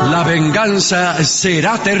La venganza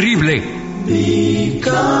será terrible.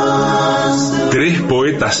 Tres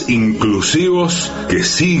poetas inclusivos que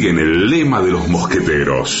siguen el lema de los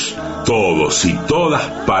mosqueteros. Todos y todas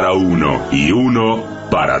para uno, y uno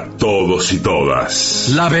para todos y todas.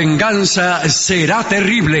 La venganza será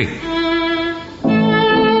terrible.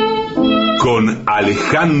 Con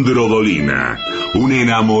Alejandro Dolina, un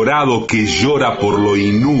enamorado que llora por lo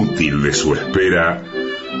inútil de su espera,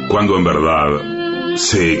 cuando en verdad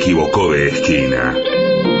se equivocó de esquina.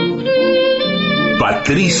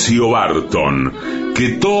 Patricio Barton, que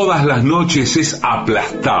todas las noches es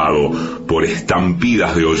aplastado por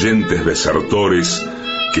estampidas de oyentes desertores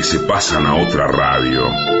que se pasan a otra radio.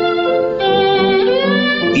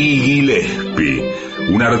 Y Gillespie,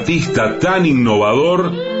 un artista tan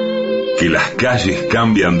innovador que las calles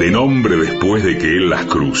cambian de nombre después de que él las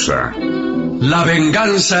cruza. La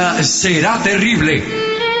venganza será terrible.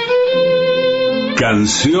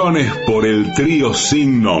 Canciones por el trío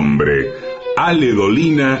sin nombre: Ale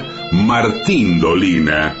Dolina, Martín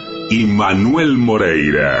Dolina y Manuel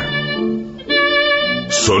Moreira.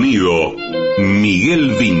 Sonido: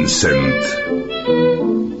 Miguel Vincent.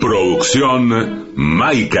 Producción: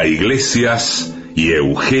 Maica Iglesias y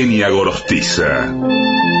Eugenia Gorostiza.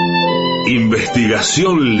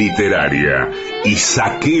 Investigación literaria y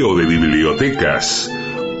saqueo de bibliotecas: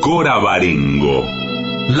 Cora Barengo.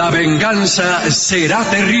 La venganza será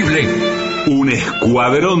terrible. Un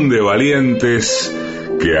escuadrón de valientes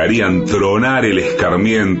que harían tronar el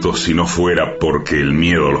escarmiento si no fuera porque el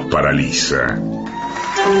miedo los paraliza.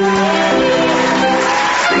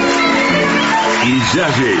 Y ya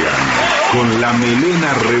llegan, con la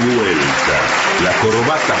melena revuelta, la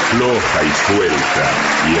corbata floja y suelta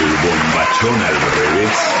y el bombachón al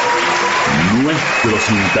revés, nuestros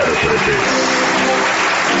intérpretes.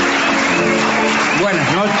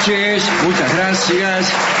 Buenas noches, muchas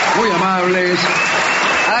gracias, muy amables.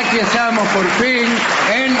 Aquí estamos por fin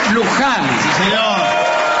en Luján. Sí, señor.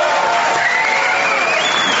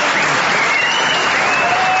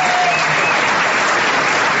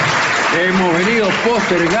 Hemos venido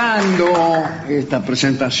postergando esta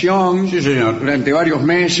presentación, Sí, señor. durante varios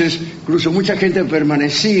meses. Incluso mucha gente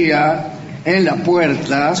permanecía en la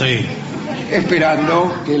puerta, Sí.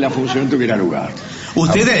 esperando que la función tuviera lugar.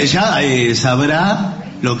 Usted ya sabrá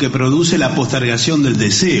lo que produce la postergación del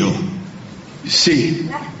deseo. Sí,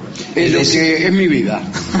 es lo que es mi vida.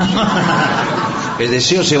 El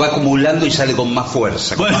deseo se va acumulando y sale con más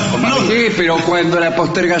fuerza. Bueno, con más no. vida. Sí, pero cuando la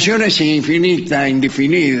postergación es infinita,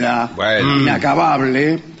 indefinida, Bueno.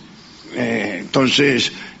 inacabable,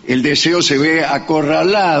 entonces el deseo se ve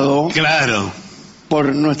acorralado Claro.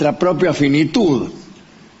 por nuestra propia finitud.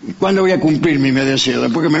 ¿Cuándo voy a cumplir mi deseo?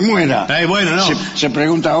 Después que me muera. Bueno, no. Se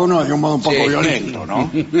pregunta a uno de un modo un poco Sí. violento, ¿no?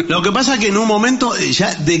 Lo que pasa es que en un momento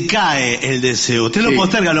ya decae el deseo. Usted Sí. lo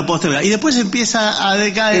posterga, y después empieza a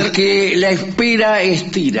decaer. Es que la espera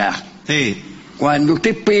estira. Sí, Cuando usted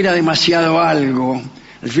espera demasiado algo,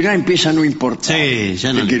 al final empieza a no importar. sí,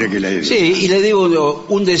 ya no. ¿Qué quiere que le diga? Sí, y le digo,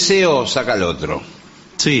 un deseo saca al otro.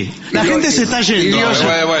 Sí. La Y gente Dios- se está y yendo. Dios,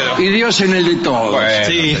 Bueno. y Dios en el de todos. Bueno,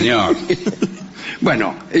 Sí. señor.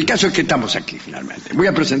 Bueno, el caso es que estamos aquí finalmente. Voy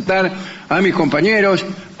a presentar a mis compañeros,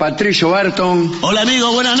 Patricio Barton, Hola,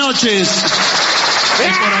 amigo, buenas noches.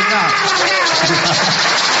 Ven por acá.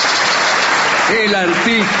 el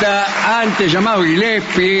artista antes llamado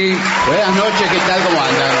Gillespie, Buenas noches, ¿qué tal? ¿Cómo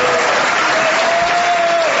andan?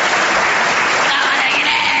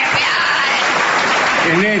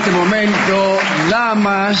 en este momento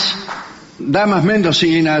damas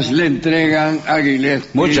mendocinas le entregan a Gillespie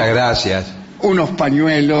Muchas gracias. unos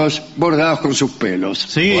pañuelos bordados con sus pelos.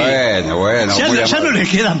 Sí. Bueno. Ya, muy ya no amable. le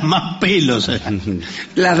quedan más pelos.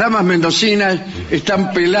 Las damas mendocinas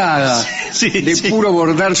están peladas Sí, de sí. puro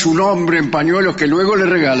bordar su nombre en pañuelos que luego le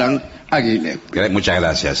regalan a Gillespie. Muchas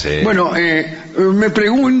gracias. Bueno, me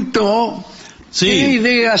pregunto Sí. qué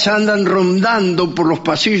ideas andan rondando por los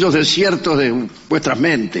pasillos desiertos de vuestras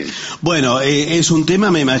mentes. Bueno, es un tema,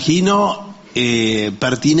 me imagino,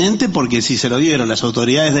 pertinente, porque si se lo dieron las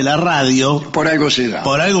autoridades de la radio, Por algo será.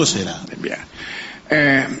 por algo será. Bien.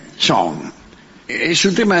 Es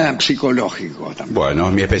un tema psicológico también, Bueno,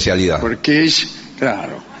 es mi especialidad. porque es,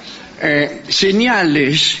 claro,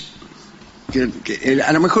 señales que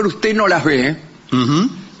a lo mejor usted no las ve, Ujú.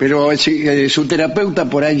 pero su terapeuta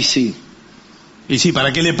por ahí sí. Y sí,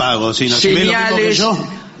 ¿para qué le pago? Si no se ve lo mismo que Señales yo.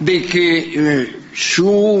 de que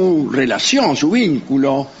su relación, su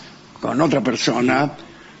vínculo con otra persona,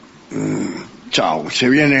 chao, se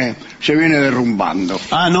viene derrumbando.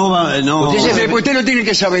 Ah, no va, no. Usted lo tiene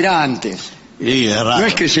que saber antes. Sí, es raro. No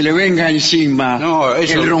es que se le venga encima No,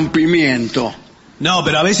 eso- el rompimiento. No,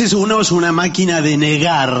 pero a veces uno es una máquina de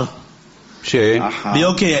negar. Sí. Ajá.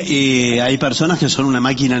 Veo que hay personas que son una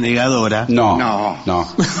máquina negadora. No.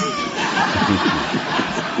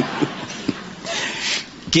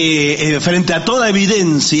 Que frente a toda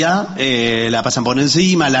evidencia la pasan por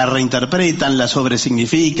encima, la reinterpretan, la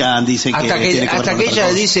sobresignifican, dicen Hasta que tiene hasta ver que con ella otra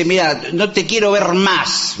cosa. dice, mira, no te quiero ver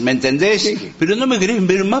más, ¿me entendés? Sí. Pero no me querés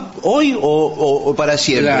ver más hoy o para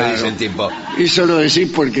siempre, Claro. dice el tipo. Y solo decís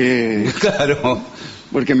porque Claro.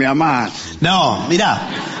 me amás. No, mirá,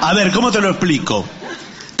 a ver, ¿cómo te lo explico?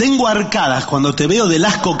 Tengo arcadas cuando te veo del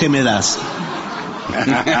asco que me das.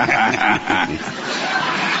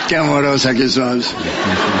 Qué amorosa que sos.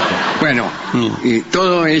 Bueno, y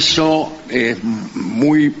todo eso es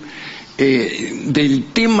muy del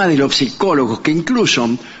tema de los psicólogos, que incluso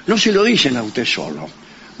no se lo dicen a usted solo.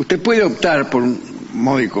 Usted puede optar por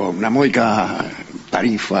una módica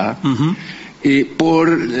tarifa por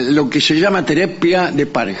lo que se llama terapia de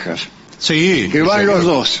parejas, Sí. que van los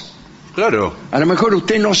dos. Claro. A lo mejor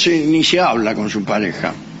usted ni se habla con su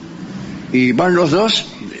pareja y van los dos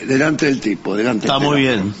delante del tipo, delante Está del muy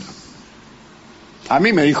terapeuta. bien. A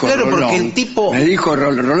mí me dijo Claro, Rolón. porque el tipo- Me dijo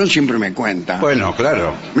Rolón siempre me cuenta. Bueno,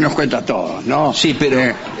 claro. Nos cuenta todo, ¿no? Sí,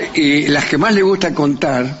 pero- y las que más le gusta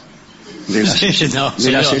contar de las, Sí, no, de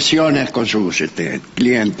señor. las sesiones con sus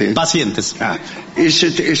clientes. Pacientes. Eso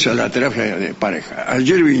es la terapia de pareja.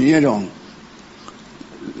 Ayer vinieron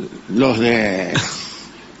los de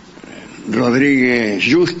Rodríguez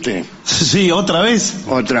Juste, Sí, otra vez.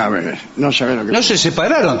 otra vez. No sabés lo que No se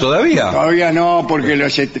separaron todavía. Todavía no, porque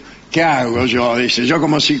 ¿qué hago yo? Dice, yo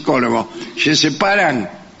como psicólogo, si se separan,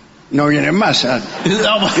 no vienen más.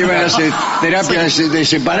 ¿Qué van a hacer? Terapia de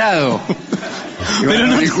separado. Y van Pero a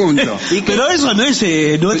no, venir juntos. pero eso no es,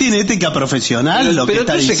 no tiene ética profesional lo que Pero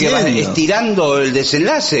está entonces que van diciendo. estirando el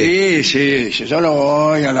desenlace. Sí, yo lo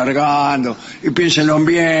voy alargando. Y piénsenlo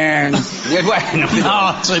bien. Bueno,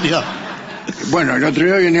 No, señor. Bueno, el otro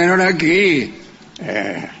día vinieron aquí.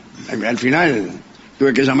 Al final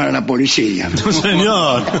tuve que llamar a la policía. No,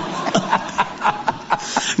 señor.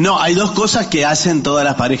 No, hay dos cosas que hacen todas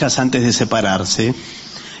las parejas antes de separarse,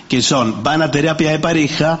 que son, van a terapia de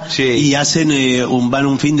pareja Sí. y hacen van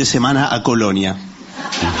un fin de semana a Colonia.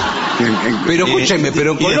 pero escúcheme,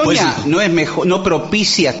 pero y después Colonia sí. no es mejor, no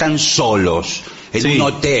propicia tan solos en Sí. un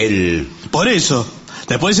hotel. Por eso,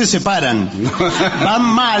 después se separan. Van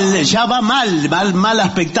mal, ya va mal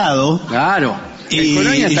aspectado. Claro. Y- En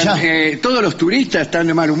Colonia y están, ya. todos los turistas están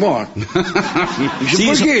de mal humor. Y yo, Sí,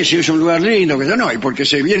 ¿por eso- qué? Si es un lugar lindo, que yo no, y porque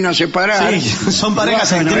se vienen a separar. Sí, son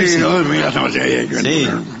parejas en Bajan ahí, crisis. mira, no sé, Sí.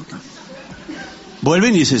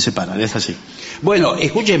 Vuelven y se separan, es así. Bueno,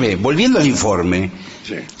 escúcheme, volviendo al informe,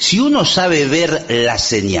 Sí. si uno sabe ver las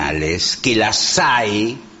señales, que las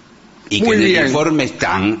hay y que Muy en el bien. informe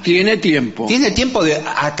están, Tiene tiempo. tiene tiempo de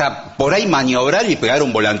hasta por ahí maniobrar y pegar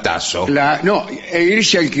un volantazo. No, e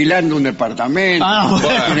irse alquilando un departamento. Ah, bueno.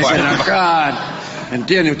 Tiene que Bueno. trabajar.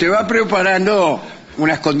 ¿Entiende? Usted va preparando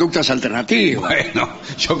unas conductas alternativas. Bueno,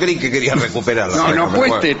 yo creí que quería recuperarla. No pero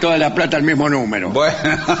cueste toda la plata al mismo número. Bueno.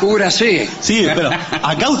 Cúbrase. Sí, pero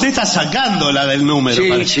acá usted está sacando la del número. Sí,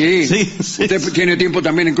 parece. sí. Sí. Usted tiene tiempo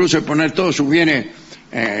también incluso de poner todos sus bienes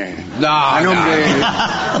No, a nombre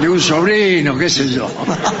de un sobrino, qué sé yo.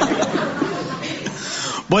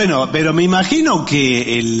 Bueno, pero me imagino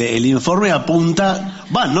que el informe apunta,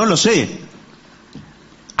 no lo sé,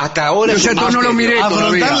 Hasta ahora Yo es ya un no lo misterio. miré. afrontar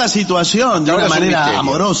todavía. la situación de Ahora una es un manera misterio.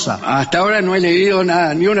 amorosa. Hasta ahora no he leído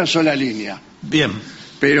nada, ni una sola línea. Bien.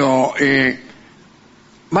 Pero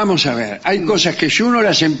vamos a ver, hay cosas que si uno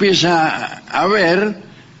las empieza a ver,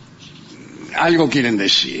 algo quieren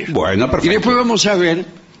decir. Bueno, Y perfecto. después vamos a ver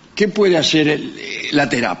qué puede hacer la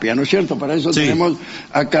terapia, ¿no es cierto? Para eso Sí. tenemos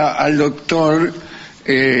acá al doctor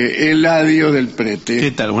Eladio del Prete.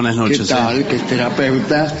 ¿Qué tal? Buenas noches. ¿Qué tal? Que es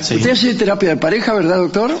terapeuta. Sí. ¿Usted hace terapia de pareja, verdad,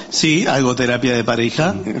 doctor? Sí, hago terapia de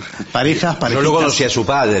pareja. Parejas, Yo parejitas. lo conocí a su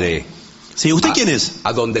padre. Sí, ¿usted quién es?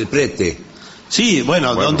 A don del Prete. Sí,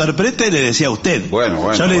 bueno, don Interprete le decía a usted.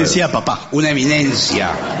 Bueno, Yo le bueno. decía papá. Una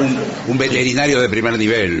eminencia, un veterinario de primer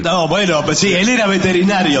nivel. No, bueno, pues sí, él era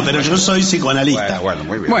veterinario, pero yo soy psicoanalista. Bueno,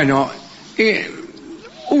 muy bien. Bueno,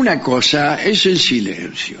 una cosa es el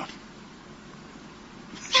silencio.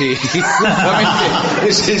 Sí, justamente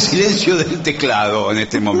es el silencio del teclado en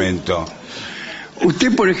este momento.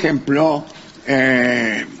 Usted, por ejemplo,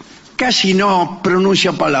 casi no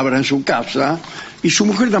pronuncia palabra en su casa y su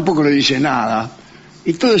mujer tampoco le dice nada.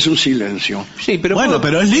 Y todo es un silencio. Sí, pero Bueno,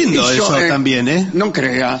 pero es lindo eso Eso, también, ¿eh? No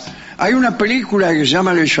crea. Hay una película que se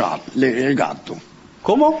llama El Gato.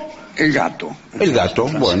 ¿Cómo? El Gato. El gato,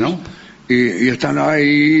 bueno. Y están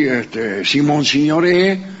ahí Simón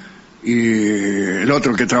Signoret y el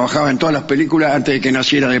otro que trabajaba en todas las películas antes de que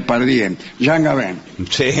naciera Depardieu, Jean Gabin.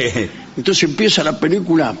 Sí. Entonces empieza la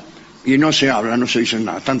película y no se habla, no se dice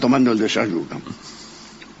nada, están tomando el desayuno.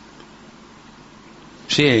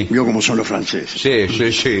 Sí. Vio cómo son los franceses.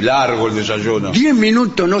 Sí, largo el desayuno. 10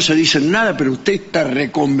 minutos no se dicen nada, pero usted está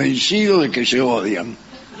reconvencido de que se odian.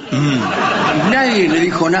 Nadie le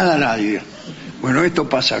dijo nada a nadie. Bueno, esto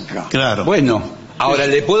pasa acá. Claro. Bueno, ahora,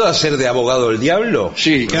 ¿le puedo hacer de abogado del diablo?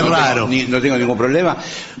 Sí, Qué raro. No tengo ningún problema.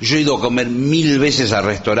 Yo he ido a comer 1000 veces a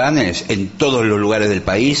restaurantes en todos los lugares del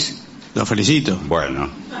país. Lo felicito. Bueno.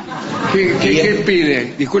 ¿Qué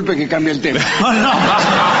pide? Disculpe que cambie el tema.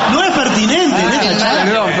 No es pertinente en esta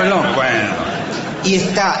charla. Perdón. Bueno. Y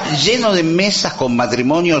está lleno de mesas con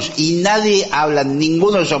matrimonios y nadie habla,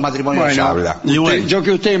 ninguno de esos matrimonios habla. Yo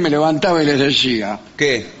que usted me levantaba y les decía...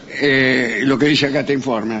 ¿Qué? Lo que dice acá este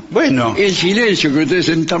informe. Bueno. El silencio que ustedes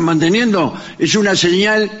están manteniendo es una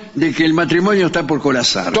señal de que el matrimonio está por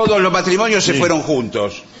colapsar. Todos los matrimonios se fueron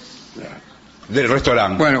juntos del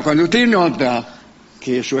restaurante. Bueno, cuando usted nota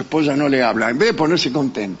que su esposa no le habla, en vez de ponerse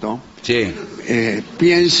contento, Sí.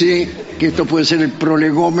 Piense que esto puede ser el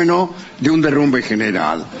prolegómeno de un derrumbe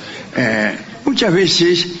general. Muchas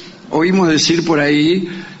veces oímos decir por ahí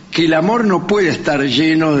que el amor no puede estar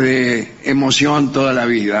lleno de emoción toda la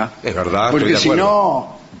vida. Es verdad, porque estoy de si acuerdo.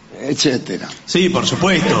 no, etcétera. Sí, por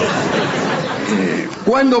supuesto.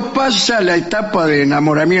 Cuando pasa la etapa de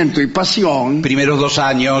enamoramiento y pasión, Primeros 2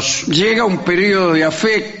 años. llega un periodo de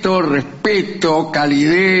afecto, respeto,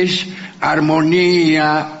 calidez,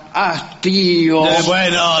 armonía, hastío,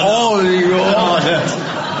 odio,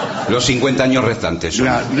 Los 50 años restantes.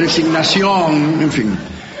 la resignación, en fin.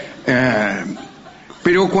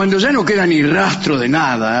 Pero cuando ya no queda ni rastro de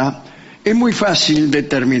nada, es muy fácil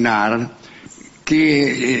determinar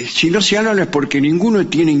que si no se hablan es porque ninguno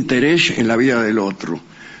tiene interés en la vida del otro.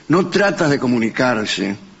 No tratas de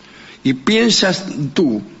comunicarse y piensas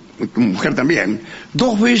tú, tu mujer también,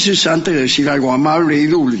 2 veces antes de decir algo amable y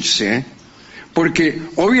dulce, porque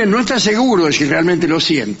o bien no estás seguro de si realmente lo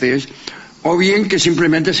sientes, o bien que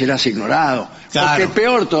simplemente serás ignorado. Claro. Porque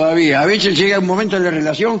peor todavía, a veces llega un momento en la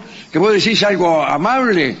relación que vos decís algo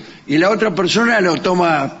amable y la otra persona lo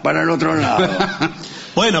toma para el otro lado.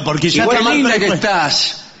 Bueno, porque ya Qué está mal linda que predispuesto.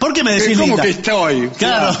 estás. ¿Por qué me decís ¿Cómo linda? que estoy?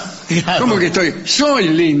 Claro. ¿Cómo que estoy? Soy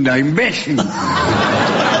linda, imbécil.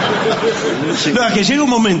 Sí. No, es que llega un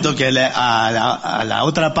momento que a la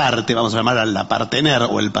otra parte, vamos a llamar a la partener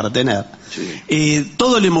o el partener,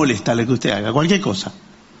 todo le molesta lo que usted haga, cualquier cosa.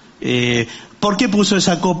 ¿Por qué puso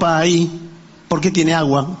esa copa ahí? ¿Por qué tiene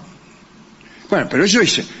agua? Bueno, pero eso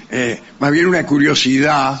es más bien una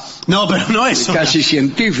curiosidad. No, pero no eso. Casi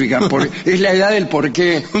científica. Es la edad del por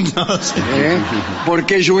qué. No sé. ¿Por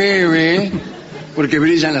qué llueve? Porque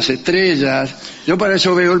brillan las estrellas. Yo para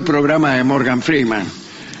eso veo el programa de Morgan Freeman.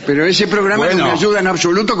 Pero ese programa no me ayuda en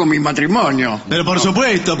absoluto con mi matrimonio. Pero por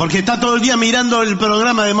supuesto, porque está todo el día mirando el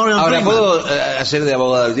programa de Morgan Ahora, Freeman. ¿puedo hacer de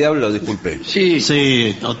abogado del diablo? Disculpe.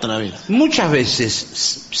 Sí. Otra vez. Muchas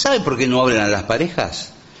veces, ¿sabe por qué no hablan a las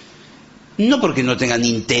parejas? No porque no tengan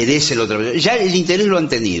interés en la otra persona. Ya el interés lo han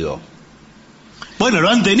tenido. Bueno, lo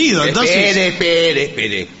han tenido, entonces...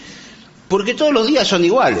 Espere. Porque todos los días son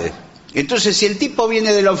iguales. Entonces, si el tipo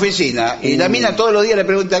viene de la oficina y la mina todos los días le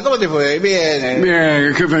pregunta, ¿cómo te fue? Bien. Bien,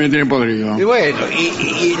 el jefe me tiene podrido. Y bueno,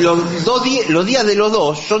 y los días de los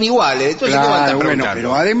dos son iguales. Entonces, ¿qué van a Claro, estar bueno, preguntando?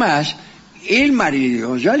 pero además, el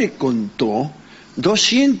marido ya le contó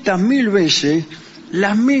 200.000 veces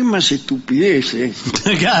las mismas estupideces.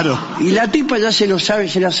 Claro. Y la tipa ya se las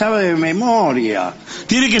sabe de memoria.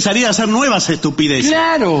 Tiene que salir a hacer nuevas estupideces.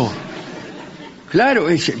 Claro,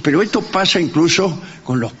 pero esto pasa incluso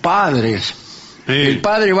con los padres. Sí. El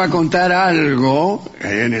padre va a contar algo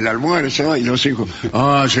en el almuerzo y los hijos,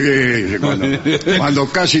 sí, cuando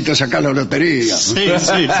casi te sacas la lotería. Sí.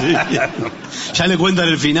 Ya le cuentan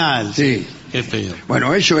el final. Sí. Qué feo.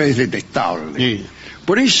 Bueno, eso es detestable. Sí.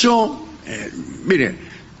 Por eso, mire,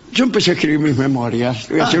 yo empecé a escribir mis memorias.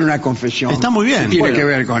 Voy a hacer una confesión. Está muy bien. Tiene Bueno, que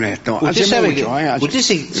ver con esto. Usted Hace sabe mucho,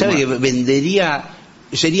 sabe que vendería,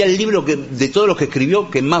 sería el libro que de todos los que escribió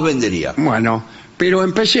que más vendería. Bueno, pero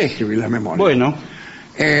empecé a escribir las memorias. Bueno.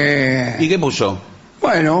 Eh, ¿Y qué puso?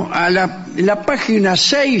 Bueno, a la página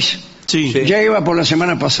 6 Sí. ya iba por la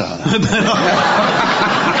semana pasada.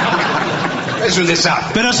 Es un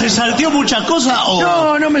desastre. ¿Pero se salteó muchas cosas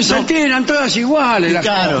o...? No me salté, eran todas iguales las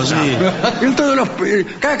Claro, cosas. sí. En todos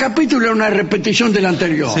cada capítulo era una repetición del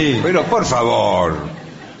anterior. Sí. Pero por favor,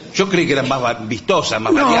 yo creí que eran más vistosas,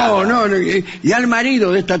 más variadas. No, y al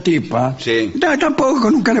marido de esta tipa, Sí.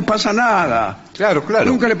 tampoco, nunca le pasa nada. Claro.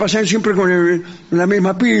 Nunca le pasa, siempre con la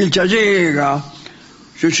misma pilcha, llega,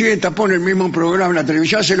 Se sienta, pone el mismo programa en la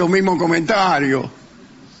televisión, hace los mismos comentarios.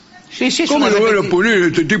 Sí, sí, es ¿Cómo una le van a repeti- poner a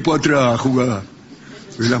este tipo atrás a jugar?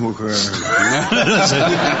 Y la mujer.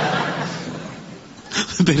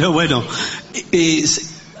 Pero bueno,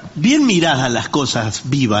 bien miradas las cosas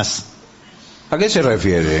vivas, ¿A qué se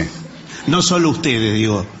refiere? no solo ustedes,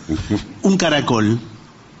 digo. Un caracol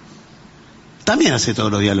también hace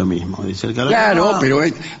todos los días lo mismo, dice el caracol. Claro, pero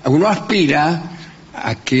uno aspira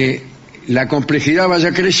a que la complejidad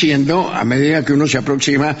vaya creciendo a medida que uno se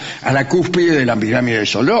aproxima a la cúspide de la pirámide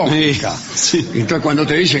zoológica. Sí. Entonces cuando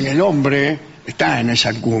te dicen el hombre está en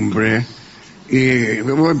esa cumbre, y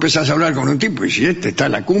vos empezás a hablar con un tipo y si este está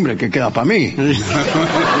en la cumbre, ¿qué queda para mí?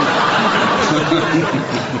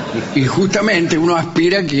 Y justamente uno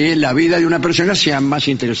aspira a que la vida de una persona sea más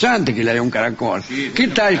interesante que la de un caracol. ¿Qué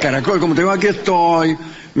tal, caracol? ¿Cómo te va? Aquí estoy,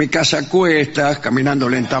 mi casa a cuestas, caminando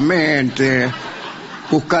lentamente,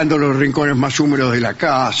 buscando los rincones más húmedos de la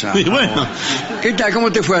casa. Y bueno, ¿Qué tal? ¿Cómo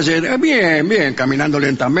te fue ayer? Bien, bien, caminando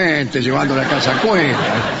lentamente, llevando la casa a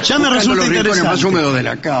cuestas. Ya me buscando resulta los rincones interesante. más húmedos de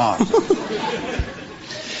la casa.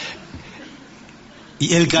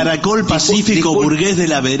 y el caracol pacífico burgués de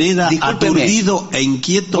la vereda, discúlpeme. aturdido e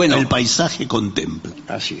inquieto, Bueno. el paisaje contempla.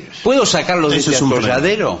 Así es. ¿Puedo sacarlo de Eso este es un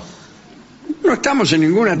atolladero? No estamos en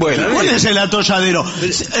ninguna... Bueno, ¿Cuál es el atolladero?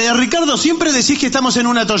 Ricardo, siempre decís que estamos en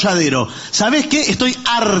un atolladero. ¿Sabés qué? Estoy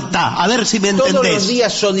harta. A ver si me Todos entendés. los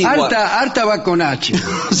días son iguales. Harta va con H.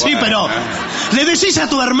 Sí, pero le decís a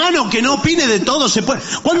tu hermano que no opine de todo.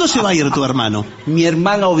 ¿Cuándo se va a ir tu hermano? Mi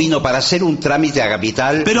hermano vino para hacer un trámite a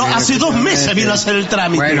Capital. Pero hace 2 meses vino a hacer el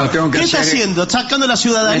trámite. Bueno, tengo que ¿Qué está hacer- haciendo? ¿Sacando la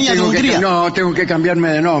ciudadanía de Tengo que- Hungría? No, tengo que cambiarme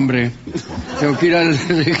de nombre. Tengo que ir al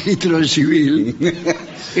registro civil.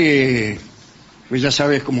 Pues ya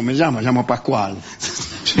sabes cómo me llamo Pascual.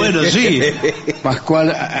 Bueno, sí.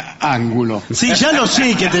 Pascual Ángulo. Sí, ya lo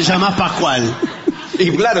sé que te llamás Pascual.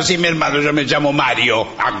 Y claro, sí, mi hermano, yo me llamo Mario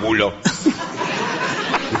Ángulo.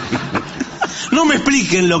 No me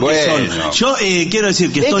expliquen lo que Bueno. son. Yo quiero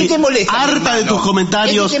decir que ¿Es que estoy te molesta, mi harta de hermano? tus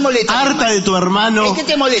comentarios, ¿Es que te molesta, mi harta hermano? de tu hermano, ¿Es que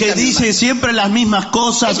te molesta, que mi dice hermano? siempre las mismas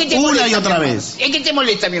cosas ¿Es que te una molesta, y otra mi hermano? vez. ¿Es que te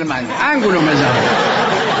molesta, mi hermano? Ángulo me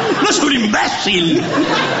llamo. ¡No es un imbécil!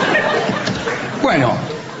 Bueno,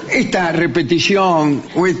 esta repetición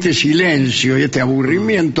o este silencio y este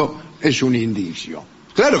aburrimiento es un indicio.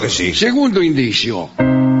 Claro que sí. Segundo indicio.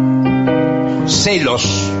 Celos.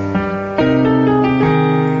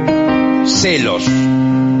 Celos.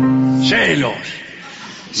 Celos.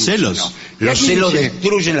 Celos. Los Aquí celos dice,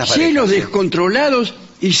 destruyen la pareja. celos descontrolados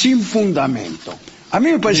y sin fundamento. A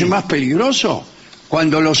mí me parece más peligroso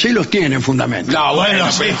cuando los celos tienen fundamento. No, bueno,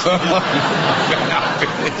 Bueno, sí.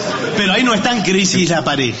 Pero ahí no está en crisis la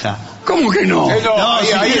pareja. ¿Cómo que no? No, No, ahí-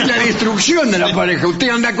 sí, ahí Es la destrucción de la pareja. Usted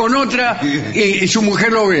anda con otra y su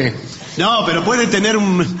mujer lo ve. No, pero puede tener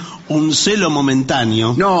un celo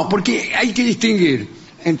momentáneo. No, porque hay que distinguir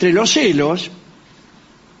entre los celos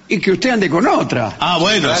y que usted ande con otra. Ah,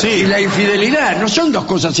 bueno, claro. sí. Y la infidelidad no son dos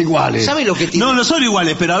cosas iguales. ¿Sabe lo que tiene? No, no son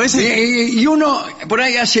iguales, pero a veces... Y uno por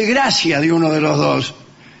ahí hace gracia de uno de los dos.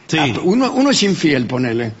 Sí. Ah, uno es infiel,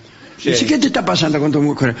 ponele. Sí. Dice, ¿qué te está pasando con tu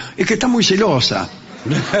mujer? Es que está muy celosa.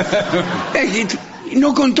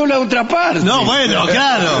 No contó la otra parte. No, bueno,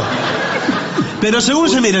 claro. Pero según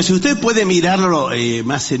se mira, si usted puede mirarlo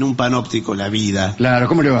más en un panóptico, la vida. Claro,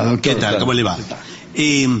 ¿cómo le va, doctor? ¿Qué tal? ¿Cómo le va?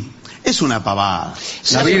 Es una pavada.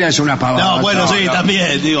 La vida es una pavada. No, bueno, sí,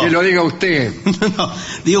 también, digo. Que lo diga usted. No,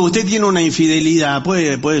 digo, usted tiene una infidelidad,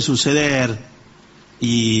 puede suceder.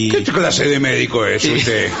 Y... ¿Qué clase de médico es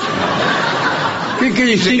usted? Qué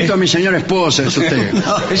distinto a mi señora esposa es usted.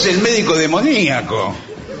 Es el médico demoníaco.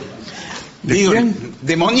 ¿De Digo, quién?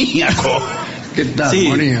 Demoníaco. ¿Qué tal, Sí.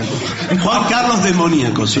 amoníaco? Juan Carlos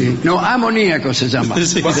Demoníaco, sí. Sí. No, amoníaco se llama. Sí,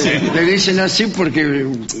 sí. Le dicen así porque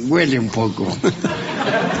huele un poco.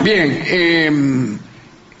 Bien,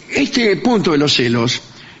 este punto de los celos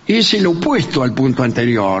es el opuesto al punto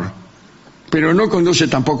anterior, pero no conduce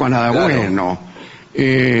tampoco a nada Claro. bueno.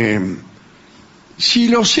 Si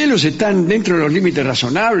los celos están dentro de los límites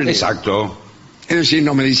razonables, Exacto. es decir,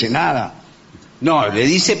 no me dice nada, No, le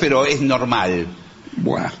dice, pero es normal.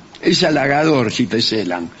 buah, es halagador si te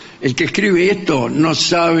celan. El que escribe esto no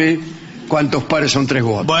sabe cuántos pares son 3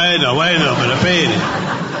 gotas. Bueno, pero espere.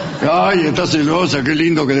 Ay, está celosa, qué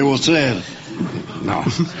lindo que debo ser. No.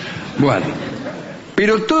 Bueno.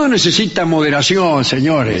 Pero todo necesita moderación,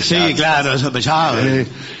 señores. Sí, claro, eso ya.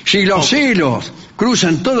 Si los celos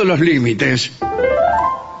cruzan todos los límites,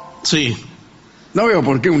 Sí. no veo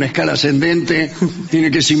por qué una escala ascendente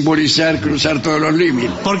tiene que simbolizar cruzar todos los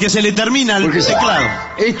límites. Porque se le termina el Porque teclado.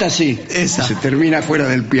 esta sí, Esa. se termina fuera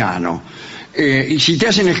del piano. y si te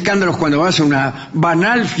hacen escándalos cuando vas a una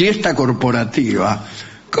banal fiesta corporativa.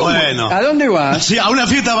 ¿Cómo? Bueno. ¿A dónde vas? Sí, a una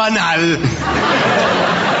fiesta banal.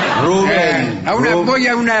 Rubén, Voy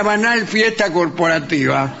a una banal fiesta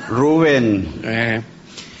corporativa. Rubén,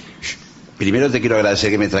 primero te quiero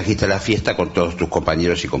agradecer que me trajiste a la fiesta con todos tus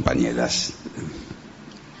compañeros y compañeras.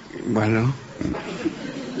 Bueno.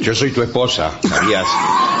 Yo soy tu esposa, ¿sabías?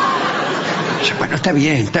 Bueno, está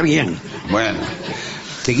bien, está bien. Bueno,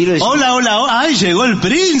 te quiero decir... Hola, hola, hola. ¡Ay, llegó el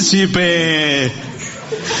príncipe!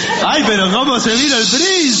 ¡Ay, pero cómo se vino el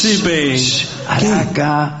príncipe!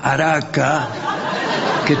 Araca,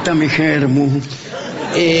 que está mi germu.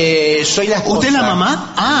 Soy la esposa. ¿Usted es la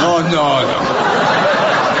mamá? Ah. No.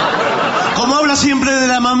 ¿Cómo habla siempre de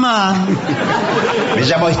la mamá? Me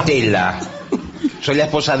llamo Estela. Soy la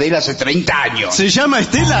esposa de él hace 30 años. Se llama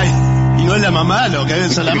Estela y no es la mamá, lo que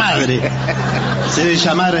es la madre. Se debe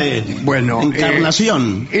llamar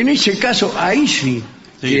Encarnación. En ese caso, ahí sí,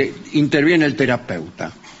 que interviene el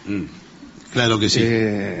terapeuta. Claro que sí.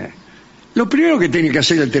 Lo primero que tiene que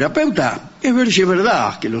hacer el terapeuta es ver si es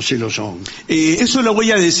verdad que los celos son. Eso lo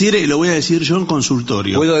voy a decir yo en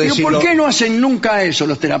consultorio. ¿Puedo Pero decirlo? ¿por qué no hacen nunca eso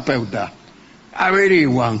los terapeutas?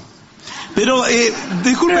 Averiguan. Pero,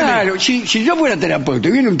 discúlpeme. Claro, si yo fuera terapeuta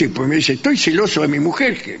y viene un tipo y me dice, estoy celoso de mi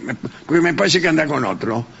mujer, porque me parece que anda con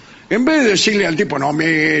otro. En vez de decirle al tipo, no,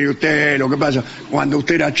 mire usted, lo que pasa, cuando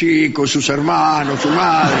usted era chico, sus hermanos, su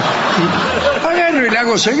madre, agarro y le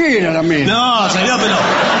hago seguir a la mina. No, señor, pero...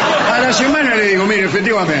 A la semana le digo, mire,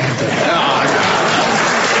 efectivamente.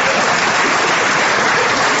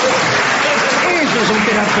 Eso es un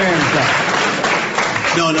terapeuta.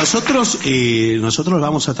 No, nosotros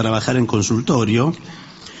vamos a trabajar en consultorio.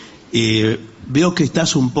 Veo que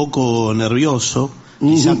estás un poco nervioso.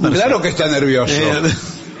 Claro que está nervioso.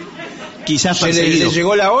 Quizás ¿Se perseguido. le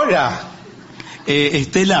llegó la hora?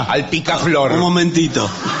 Estela. Al picaflor. Un momentito.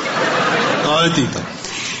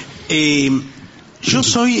 Yo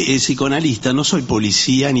soy psicoanalista, no soy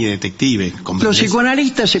policía ni detective. Los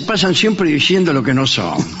psicoanalistas se pasan siempre diciendo lo que no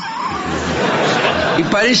son. Y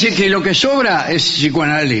parece que lo que sobra es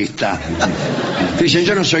psicoanalista. Dicen,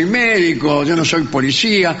 yo no soy médico, yo no soy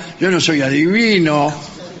policía, yo no soy adivino.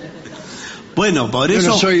 Bueno, por eso... Yo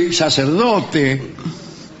no soy sacerdote.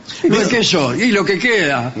 ¿Y qué soy? Y lo que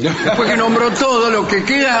queda. Después que nombró todo, lo que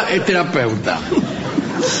queda es terapeuta.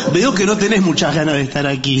 Veo que no tenés muchas ganas de estar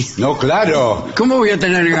aquí. No, claro. ¿Cómo voy a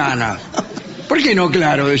tener ganas? ¿Por qué no,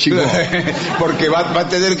 claro, decís vos? Porque va a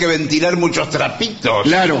tener que ventilar muchos trapitos.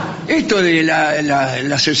 Claro, esto de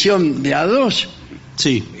la sesión de A2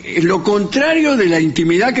 Sí. es lo contrario de la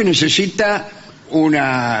intimidad que necesita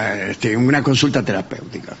una consulta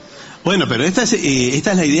terapéutica. Bueno, pero esta es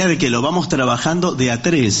la idea de que lo vamos trabajando de a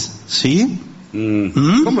 3, ¿sí?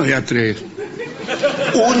 ¿Cómo de A3?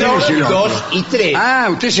 1, 2 y 3. Ah,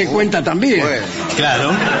 usted se cuenta también. Bueno.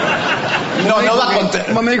 Claro. No va a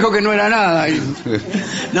contar. Vos me dijo que no era nada.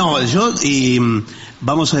 No, yo,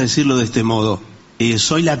 vamos a decirlo de este modo,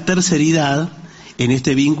 soy la terceridad en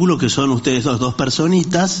este vínculo que son ustedes dos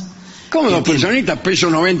personitas. ¿Cómo dos personitas? Peso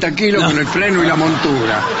 90 kilos con el freno y la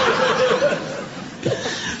montura.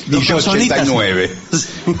 Y yo 89.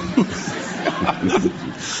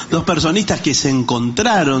 Dos personitas que se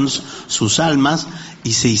encontraron sus almas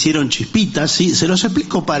y se hicieron chispitas, ¿sí? Se los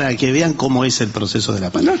explico para que vean cómo es el proceso de la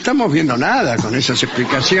palabra. No estamos viendo nada con esas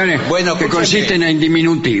explicaciones Bueno, que consisten en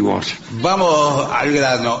diminutivos. Vamos al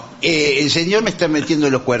grano. El señor me está metiendo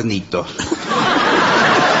los cuernitos.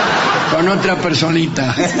 Con otra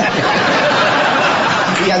personita.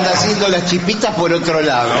 Y anda haciendo las chispitas por otro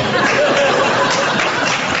lado.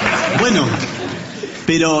 Bueno,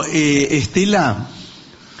 pero Estela,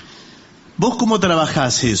 ¿vos cómo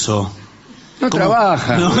trabajás eso? No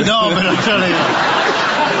trabaja. No, pero yo le digo.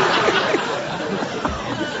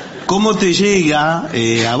 ¿Cómo te llega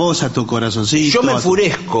a vos, a tu corazoncito? Yo me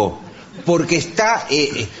enfurezco porque está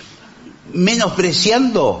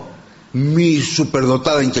menospreciando mi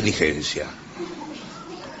superdotada inteligencia.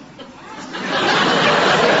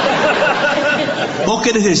 ¿Vos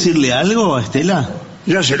querés decirle algo a Estela?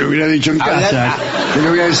 Ya se lo hubiera dicho en casa. Se lo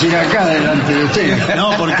voy a decir acá delante de usted.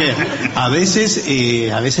 No, porque a veces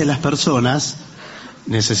las personas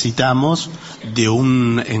necesitamos de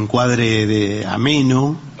un encuadre de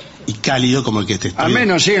ameno y cálido como el que te estoy...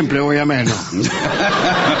 Ameno siempre, voy ameno.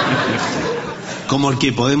 Como el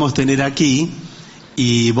que podemos tener aquí,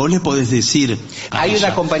 y vos le podés decir... Hay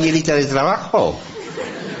una compañerita de trabajo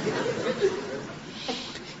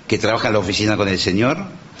que trabaja en la oficina con el señor,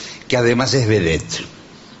 que además es vedette.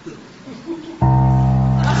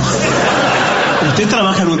 ¿Usted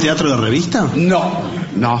trabaja en un teatro de revista? No.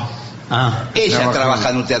 Ella trabaja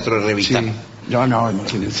en un teatro de revista. Sí. Yo no,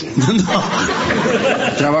 imagínense.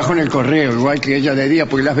 Trabajo en el correo, igual que ella de día,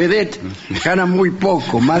 porque las vedettes ganan muy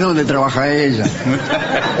poco, más donde trabaja ella.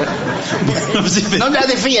 No la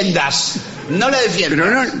defiendas. No la defiendas.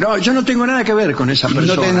 Pero no, yo no tengo nada que ver con esa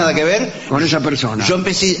persona. ¿No tenés nada que ver? Con esa persona. Yo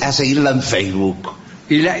empecé a seguirla en Facebook.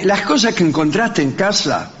 Y las cosas que encontraste en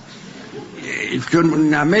casa, son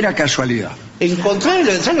una mera casualidad.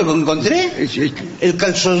 ¿Sabes lo que encontré? El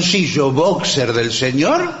calzoncillo boxer del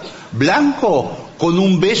señor, blanco, con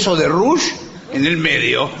un beso de rouge en el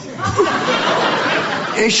medio.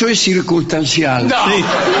 Eso es circunstancial. No. Sí.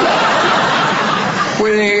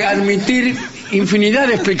 Puede admitir infinidad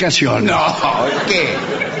de explicaciones. No, ¿qué?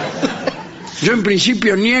 Yo en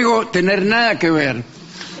principio niego tener nada que ver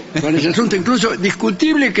con ese asunto, incluso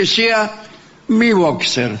discutible que sea mi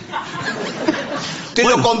boxer. Te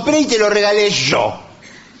lo compré y te lo regalé yo.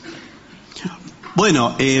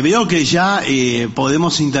 Bueno, veo que ya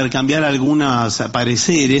podemos intercambiar algunos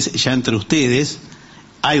pareceres ya entre ustedes.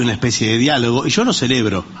 Hay una especie de diálogo y yo lo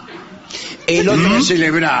celebro. El otro,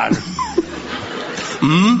 Celebrar.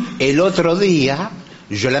 el otro día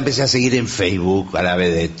yo la empecé a seguir en Facebook a la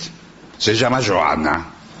vedette. Se llama Joana.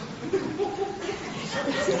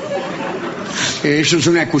 ¿Eso es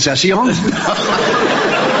una acusación?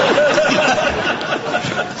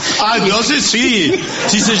 No sé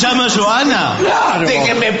si se llama Joana. Claro.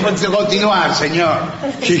 Déjeme continuar, señor.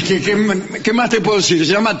 ¿Qué más te puedo decir?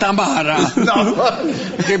 Se llama Tamara. No.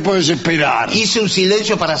 ¿Qué puedes esperar? Hice un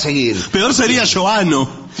silencio para seguir. Peor sería Joano.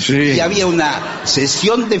 Sí. Y había una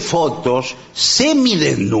sesión de fotos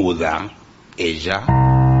semidesnuda, ella,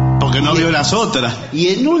 Porque no vio las otras. y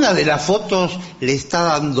en una de las fotos le está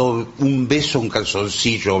dando un beso a un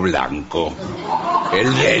calzoncillo blanco.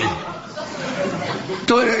 El de él.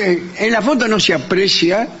 En la foto no se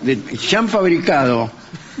aprecia, se han fabricado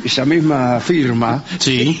esa misma firma.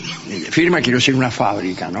 Sí. Firma quiero decir una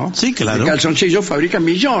fábrica, ¿no? Sí, claro. El calzoncillo fabrica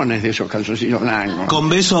millones de esos calzoncillos blancos. Con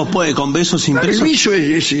besos, con besos El impresos. beso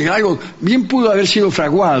es algo, bien pudo haber sido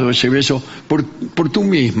fraguado ese beso por tú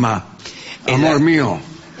misma, amor mío.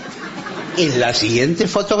 En la siguiente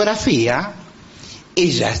fotografía,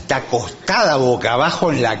 ella está acostada boca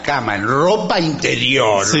abajo en la cama, en ropa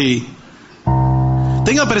interior. Sí.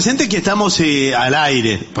 Tenga presente que estamos al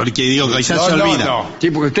aire, porque digo, quizás se olvida. No. Sí,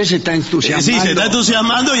 porque usted se está entusiasmando. Sí, se está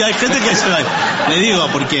entusiasmando y hay gente que se... Le digo,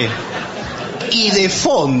 ¿por qué? Y de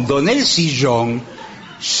fondo, en el sillón,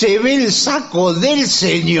 se ve el saco del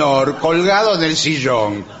señor colgado en el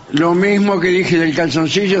sillón. Lo mismo que dije del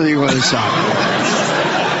calzoncillo, digo del saco.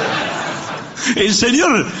 El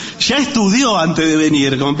señor ya estudió antes de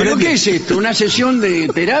venir, ¿Pero ¿comprende? qué es esto? ¿Una sesión de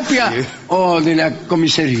terapia o de la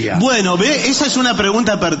comisaría? Bueno, ve, esa es una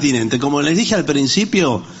pregunta pertinente. Como les dije al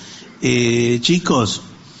principio, chicos,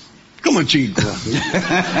 ¿Cómo chico?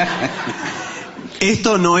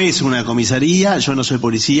 esto no es una comisaría, yo no soy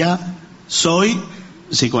policía, soy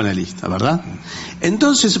psicoanalista, ¿verdad?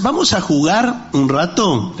 Entonces, vamos a jugar un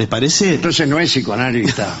rato, ¿les parece? Entonces no es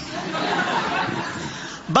psicoanalista.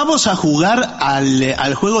 Vamos a jugar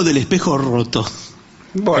al juego del espejo roto.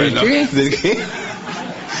 Bueno, ¿El qué? ¿del qué?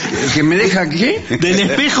 ¿El que me deja qué? Del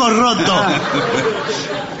espejo roto.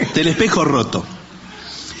 Del espejo roto.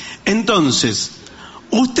 Entonces,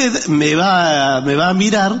 usted me va a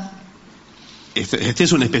mirar. Este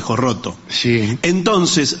es un espejo roto. Sí.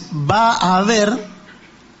 Entonces, va a ver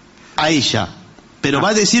a ella, pero va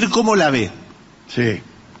a decir cómo la ve. Sí.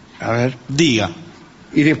 A ver. Diga.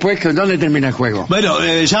 ¿Y después dónde termina el juego? Bueno,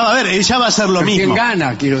 ya va a ver, ella va a hacer lo ¿Quién mismo.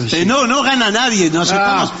 gana, quiero decir? No gana nadie. Nos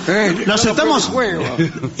estamos juego.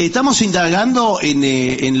 estamos indagando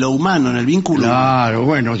en lo humano, en el vínculo. Claro,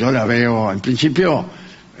 bueno, yo la veo, en principio,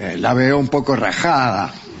 la veo un poco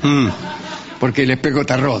rajada, porque el espejo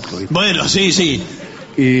está roto. Bueno, sí.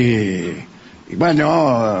 Y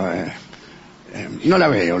bueno, no la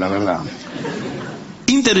veo, la verdad.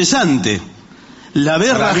 Interesante. La ve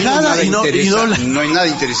Para mí rajada y no la... no hay nada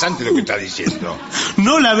interesante lo que está diciendo.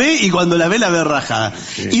 No la ve y cuando la ve rajada.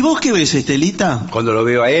 Sí. ¿Y vos qué ves, Estelita? Cuando lo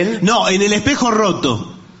veo a él, No, en el espejo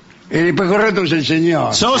roto. El espejo roto es el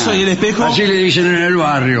señor. Yo soy el espejo... Así le dicen en el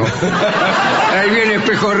barrio. Ahí viene el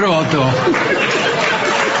espejo roto.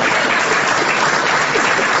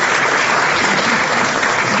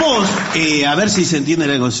 Vos, a ver si se entiende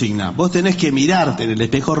la consigna. Vos tenés que mirarte en el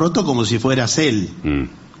espejo roto como si fueras él.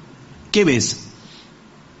 ¿Qué ves?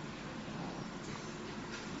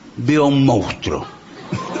 veo a un monstruo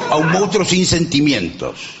sin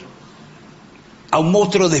sentimientos, a un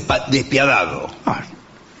monstruo despiadado. Ah,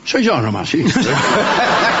 soy yo nomás, sí.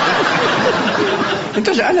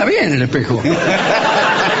 Entonces anda bien el espejo.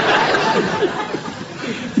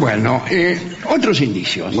 Bueno, otros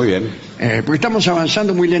indicios. Muy bien. Porque estamos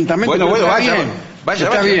avanzando muy lentamente. Bueno, pero bueno, está vaya, bien. vaya,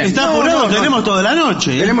 Está vaya. bien. Está No, apurado, no, no. tenemos toda la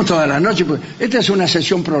noche. Tenemos toda la noche. Pues, esta es una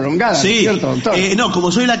sesión prolongada, Sí. ¿cierto, doctor? No,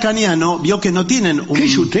 como soy lacaniano, vio que no tienen un... ¿Qué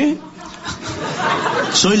es usted?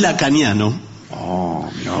 Soy lacaniano. Oh,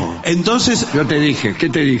 no. Entonces, Yo te dije, ¿qué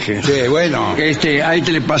te dije? Sí, bueno. Ahí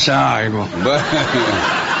te le pasa algo.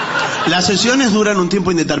 las sesiones duran un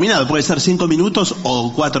tiempo indeterminado. Puede ser 5 minutos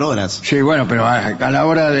o 4 horas. Sí, bueno, pero a la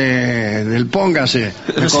hora del póngase,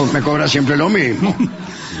 me cobra siempre lo mismo.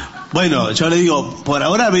 Bueno, yo le digo, por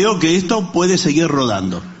ahora veo que esto puede seguir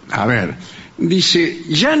rodando. A ver, dice,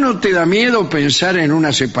 ya no te da miedo pensar en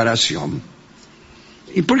una separación.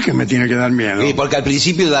 ¿Y por qué me tiene que dar miedo? Sí, porque al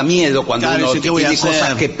principio da miedo cuando Claro, uno dice, ¿qué voy a tiene hacer?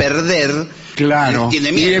 cosas que perder. Claro. Tiene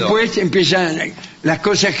Y miedo. después empiezan las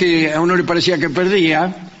cosas que a uno le parecía que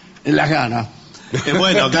perdía, las gana.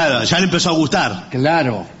 Bueno, claro, ya le empezó a gustar.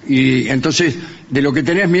 Claro. Y entonces, de lo que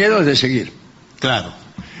tenés miedo es de seguir. Claro.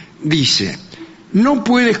 Dice, no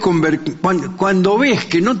puedes convertir, cuando ves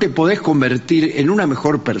que no te podés convertir en una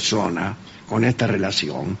mejor persona con esta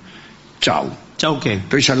relación, chau. ¿Chau qué?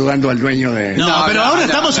 Estoy saludando al dueño de... No, pero ahora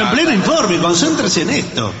estamos en pleno informe, concéntrese en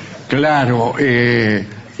esto. Claro.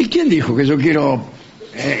 ¿Y quién dijo que yo quiero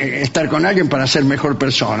estar con alguien para ser mejor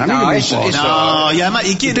persona? A mí No, no me eso- importa. No, y además,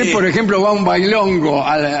 ¿y quién Usted, por ejemplo, va a un bailongo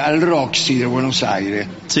al Roxy de Buenos Aires.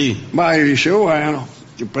 Sí. Va y dice, bueno,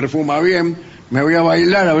 que perfuma bien, me voy a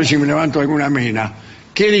bailar a ver si me levanto alguna mina.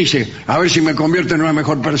 ¿Qué dice? A ver si me convierto en una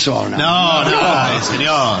mejor persona. No,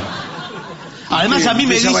 señor. Además a mí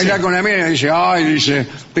me Empieza a dice... bailar con la mina y dice,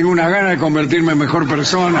 tengo una gana de convertirme en mejor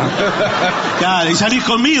persona. Claro, y salís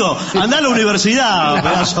conmigo, andá a la universidad,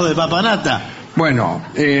 pedazo de papanata. Bueno,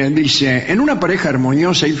 dice, en una pareja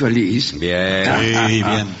armoniosa y feliz, Bien. Sí,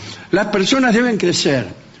 bien. las personas deben crecer.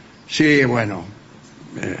 Sí, bueno,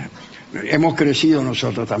 hemos crecido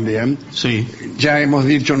nosotros también. Sí. Ya hemos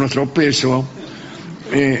dicho nuestro peso.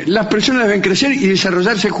 Las personas deben crecer y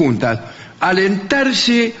desarrollarse juntas,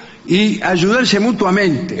 alentarse y ayudarse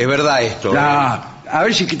mutuamente. Es verdad esto. A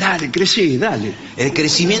ver si, dale, crecí, dale. El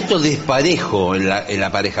crecimiento desparejo en la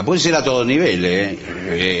pareja puede ser a todo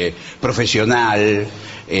nivel, profesional,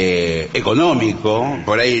 económico.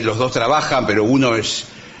 Por ahí los dos trabajan, pero uno es,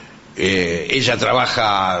 ella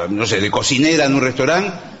trabaja, no sé, de cocinera en un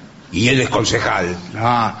restaurante y él es concejal.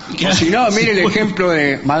 O si no, mire el ejemplo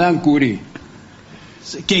de Madame Curie.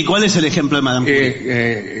 ¿Qué? ¿Cuál es el ejemplo de Madame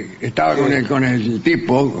Curie? Estaba con el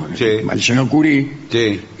tipo, Sí. el señor Curie,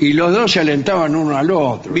 Sí. y los dos se alentaban uno al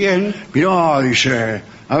otro. Bien. Mirá, dice,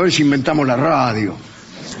 a ver si inventamos la radio.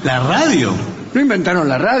 ¿La radio? ¿No inventaron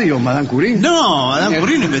la radio, Madame Curie? No, Madame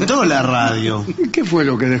Curie no inventó la radio. ¿Y qué fue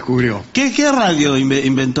lo que descubrió? ¿Qué radio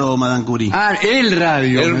inventó Madame Curie? El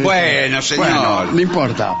radio. El me bueno, dice. señor. Bueno, no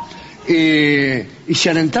importa. Y se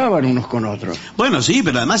alentaban unos con otros. Bueno, sí,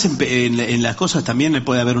 pero además en las cosas también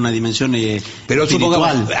puede haber una dimensión Pero espiritual.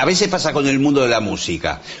 supongamos, a veces pasa con el mundo de la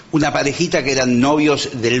música. Una parejita que eran novios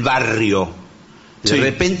del barrio. De Sí.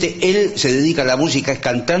 repente él se dedica a la música, es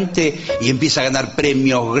cantante y empieza a ganar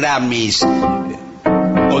premios, Grammys,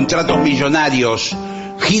 contratos millonarios,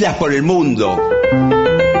 giras por el mundo,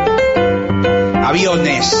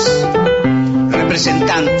 aviones,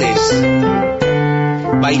 representantes,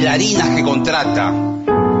 bailarinas que contrata,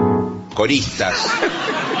 coristas.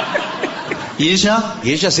 ¿Y ella?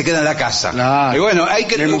 Y ella se queda en la casa. Claro. Y bueno, hay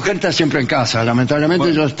que... La mujer está siempre en casa.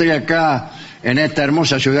 Lamentablemente yo estoy acá en esta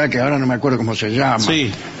hermosa ciudad que ahora no me acuerdo cómo se llama.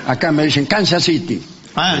 Sí. Acá me dicen Kansas City.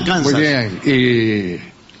 Ah, en Kansas. Muy bien.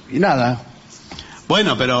 Y nada.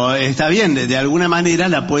 Bueno, pero está bien, de alguna manera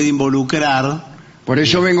la puede involucrar. Por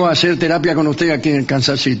eso vengo a hacer terapia con usted aquí en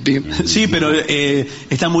Kansas City. Sí, pero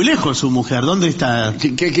está muy lejos su mujer. ¿Dónde está?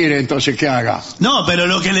 ¿Qué quiere entonces que haga? No, pero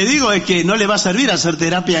lo que le digo es que no le va a servir hacer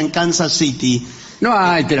terapia en Kansas City. No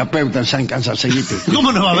hay terapeutas en Kansas City.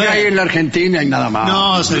 ¿Cómo no va a haber? Hay en la Argentina y nada más.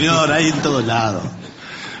 No, señor, hay en todos lados.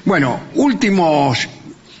 Bueno, últimos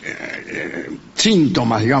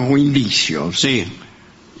síntomas, digamos, o indicios. Sí.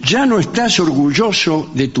 Ya no estás orgulloso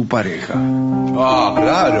de tu pareja. Ah,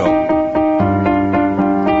 claro.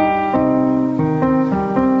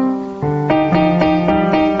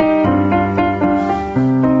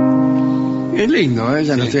 Es lindo, ¿eh?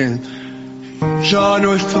 Ya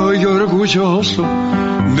no estoy orgulloso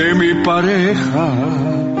de mi pareja.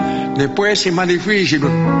 Después es más difícil.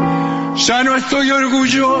 Ya no estoy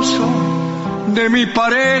orgulloso de mi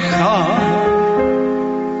pareja.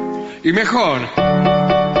 Y mejor.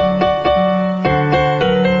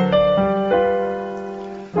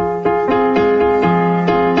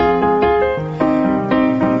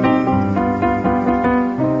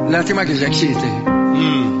 Lástima que ya existe.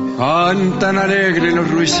 Cantan alegres los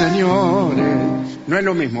ruiseñores. No es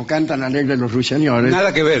lo mismo, cantan alegres los ruiseñores.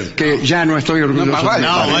 Nada que ver. Que ya no estoy orgulloso. No, más vale.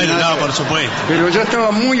 No, bueno, no, por supuesto. Pero yo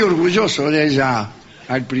estaba muy orgulloso de ella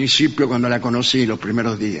al principio cuando la conocí, los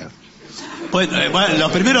primeros días. Bueno,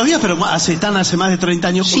 los primeros días, pero están hace más de 30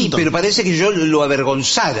 años Sí, juntos. pero parece que yo lo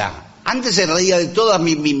avergonzara. Antes se reía de todos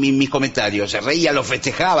mis comentarios. Se reía, lo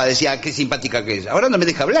festejaba, decía qué simpática que es. Ahora no me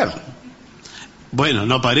deja hablar. Bueno,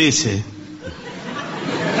 no parece.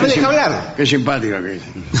 No me deja hablar. Qué simpática que es.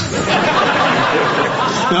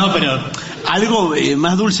 No, pero algo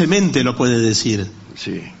más dulcemente lo puede decir.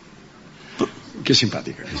 Sí. Qué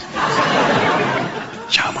simpática que es.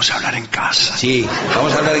 Ya vamos a hablar en casa. Sí,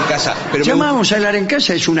 vamos a hablar en casa. Pero Ya vamos a hablar en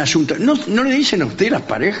casa es un asunto. ¿No le dicen a usted las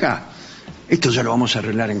parejas? Esto ya lo vamos a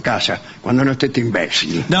arreglar en casa, cuando no esté este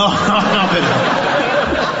imbécil. No,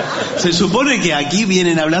 pero... Se supone que aquí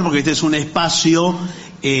vienen a hablar porque este es un espacio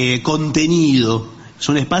contenido. Es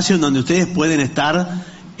un espacio en donde ustedes pueden estar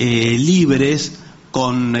libres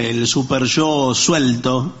con el super yo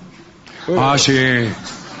suelto. Ah, sí.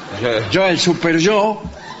 Yo, el super yo.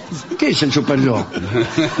 ¿Qué es el super yo?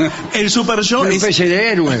 El super yo Una es... especie de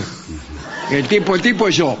héroe. El tipo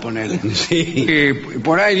es yo, ponele. Sí.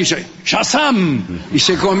 Por ahí dice ¡Shazam! Y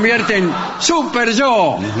se convierte en super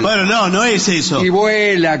yo. Bueno, no es eso. Y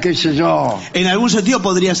vuela, qué sé yo. En algún sentido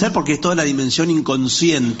podría ser porque es toda la dimensión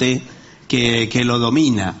inconsciente que lo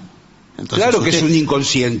domina. Entonces, claro que usted... es un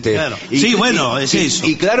inconsciente. Claro. Sí, bueno, es eso.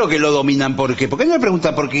 Y claro que lo dominan. ¿Por qué? ¿Por qué no me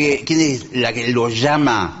pregunta quién es la que lo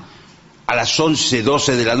llama a las 11,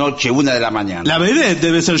 12 de la noche, 1 de la mañana? La vedette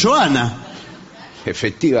debe ser Joana.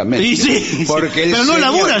 Efectivamente. Sí. Porque el pero no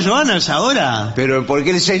señor... labura Joana a esa hora. Pero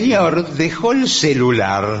porque el señor dejó el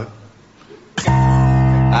celular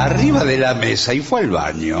arriba de la mesa y fue al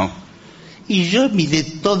baño. Y yo miré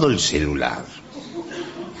todo el celular.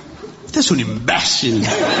 Usted es un imbécil.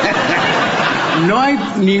 No hay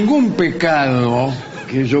ningún pecado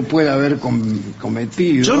que yo pueda haber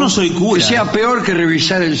cometido. Yo no soy cura. Que sea peor que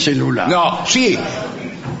revisar el celular. No, sí.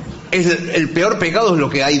 El peor pecado es lo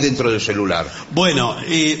que hay dentro del celular. Bueno,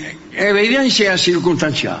 Evidencia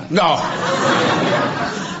circunstancial. No.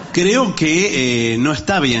 creo que no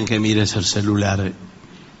está bien que mires el celular.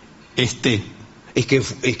 Es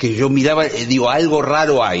que yo miraba, digo, algo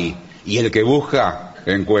raro hay. Y el que busca,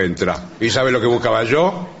 encuentra. ¿Y sabe lo que buscaba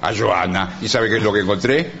yo? A Joana. ¿Y sabe qué es lo que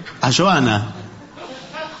encontré? A Joana.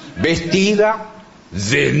 Vestida,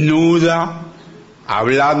 desnuda,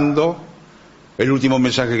 hablando. El último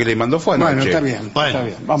mensaje que le mandó fue anoche. Bueno, está bien. Bueno, está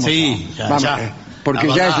bien. Vamos. sí, vamos, ya. porque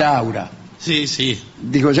La ya verdad. es la hora. Sí.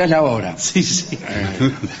 Digo, ya es la hora. Sí.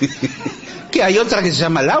 ¿Qué, hay otra que se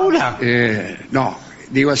llama Laura? No,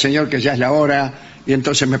 digo al señor que ya es la hora y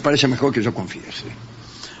entonces me parece mejor que yo confiese.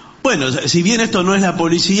 Bueno, si bien esto no es la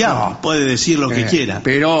policía, No. puede decir lo que quiera.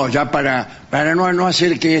 Pero ya para no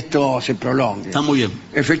hacer que esto se prolongue. Está muy bien.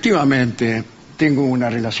 Efectivamente, tengo una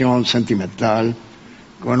relación sentimental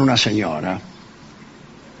con una señora.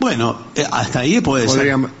 Bueno, hasta ahí puede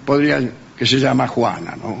ser. Podría que se llama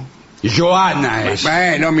Juana, ¿no? Joana es.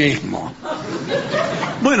 Lo mismo.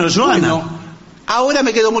 Bueno, Joana. Bueno, ahora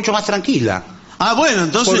me quedo mucho más tranquila. Ah, bueno,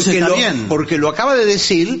 entonces está bien. Porque lo acaba de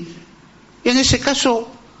decir, y en ese caso,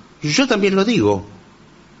 yo también lo digo.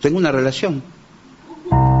 Tengo una relación.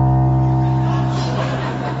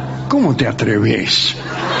 ¿Cómo te atreves?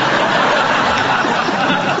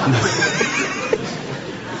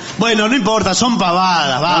 Bueno, no importa, son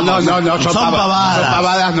pavadas, vamos. No, son pavadas. Son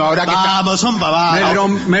pavadas, no, ahora que Vamos, son pavadas.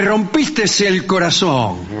 Me rompiste el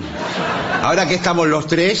corazón. ahora que estamos los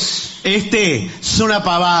tres. Es una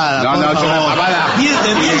pavada. No, por es una favor. pavada. Bien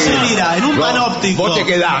se mira, en un Vos- panóptico. vos te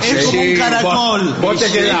quedás, Es como sí, un caracol. vos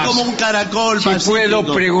te quedás. Es como un caracol Si pacífico.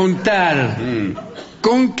 puedo preguntar,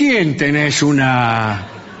 ¿con quién tenés una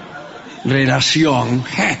relación?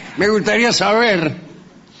 Me gustaría saber.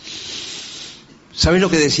 ¿Sabes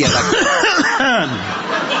lo que decía Lacan?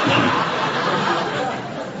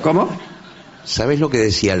 ¿Cómo? ¿Sabes lo que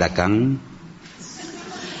decía Lacan?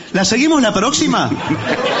 ¿La seguimos la próxima?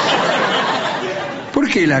 ¿Por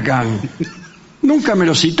qué Lacan? Nunca me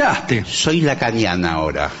lo citaste. Soy lacaniana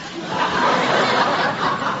ahora.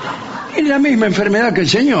 Es la misma enfermedad que el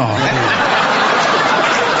señor.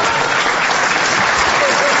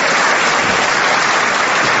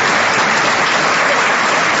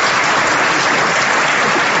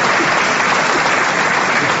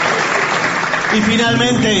 Y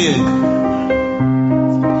finalmente,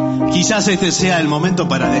 quizás este sea el momento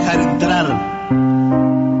para dejar entrar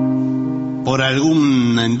por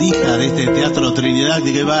alguna endija de este Teatro Trinidad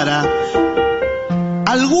de Guevara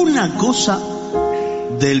alguna cosa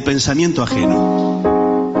del pensamiento ajeno.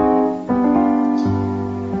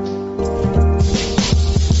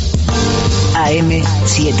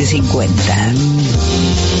 AM750.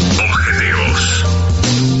 Objetivos,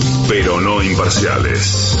 pero no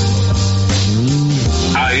imparciales.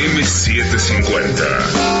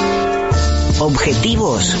 AM750.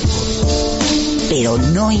 Objetivos, pero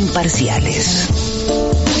no imparciales.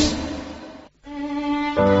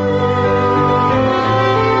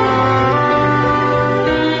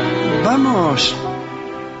 Vamos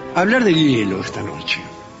a hablar del hielo esta noche.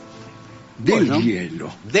 Del Bueno, hielo.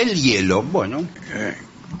 Del hielo, bueno.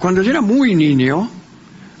 Cuando yo era muy niño,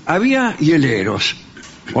 había hieleros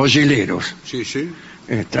o hieleros. Sí, sí.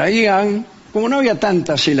 Traían, como no había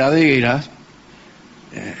tantas heladeras,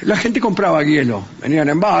 la gente compraba hielo. Venían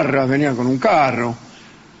en barras, venían con un carro,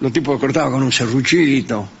 los tipos cortaban con un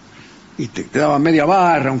serruchito, y te daban media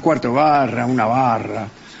barra, un cuarto de barra, una barra,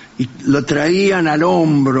 y lo traían al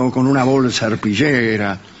hombro con una bolsa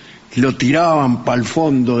arpillera, y lo tiraban para el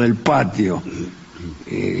fondo del patio,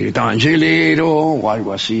 y gritaban hielero o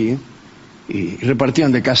algo así, y repartían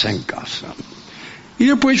de casa en casa. Y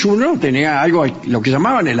después uno tenía algo, lo que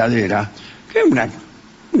llamaban heladera, que es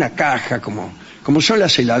una caja como son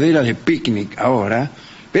las heladeras de picnic ahora,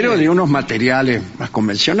 pero de unos materiales más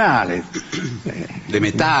convencionales. De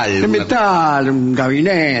metal. De metal, un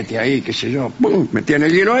gabinete ahí, qué sé yo. ¡Pum! Metían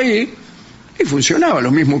el hielo ahí y funcionaba. Lo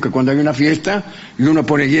mismo que cuando hay una fiesta y uno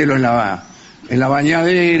pone hielo en la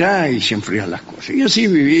bañadera y se enfrían las cosas. Y así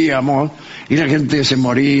vivíamos y la gente se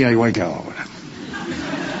moría igual que ahora.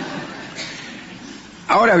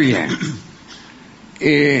 Ahora bien,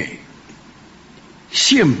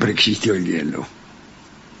 siempre existió el hielo,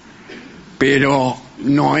 pero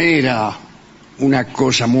no era una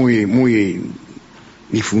cosa muy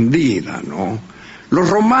difundida, ¿no? Los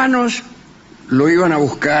romanos lo iban a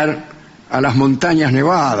buscar a las montañas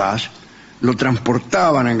nevadas, lo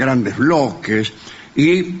transportaban en grandes bloques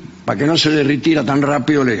y para que no se derritiera tan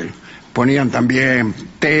rápido le ponían también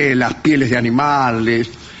telas, pieles de animales.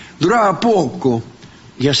 Duraba poco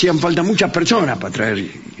y hacían falta muchas personas para traer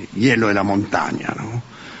hielo de la montaña, ¿no?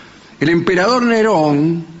 El emperador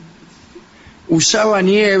Nerón usaba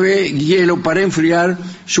nieve y hielo para enfriar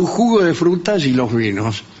su jugo de frutas y los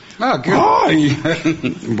vinos. Ah, qué ¡Ay!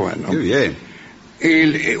 Bueno, qué bien.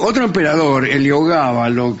 el otro emperador,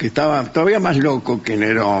 Heliogábalo, que estaba todavía más loco que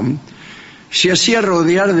Nerón, se hacía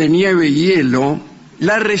rodear de nieve y hielo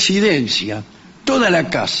la residencia, toda la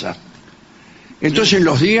casa. Entonces, en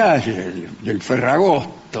los días del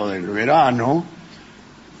ferragosto, del verano,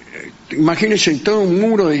 imagínense todo un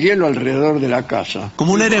muro de hielo alrededor de la casa.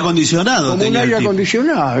 Como un aire acondicionado. Como un tenía el aire tipo.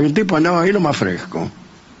 acondicionado. El tipo andaba ahí lo más fresco.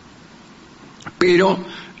 Pero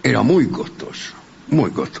era muy costoso, muy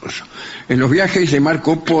costoso. En los viajes de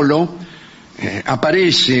Marco Polo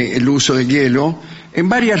aparece el uso de hielo en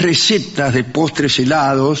varias recetas de postres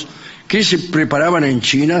helados que se preparaban en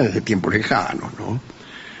China desde tiempos lejanos, ¿no?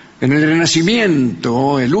 En el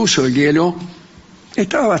Renacimiento, el uso del hielo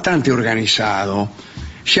estaba bastante organizado.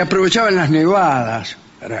 Se aprovechaban las nevadas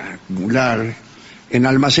para acumular en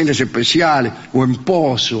almacenes especiales, o en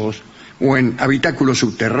pozos, o en habitáculos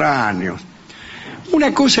subterráneos.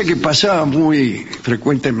 Una cosa que pasaba muy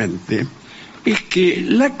frecuentemente es que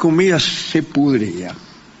la comida se pudría.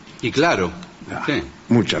 Y claro. Sí.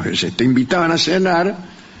 Muchas veces te invitaban a cenar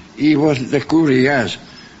y vos descubrías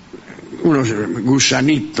unos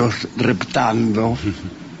gusanitos reptando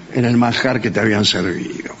en el manjar que te habían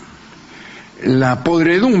servido. La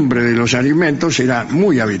podredumbre de los alimentos era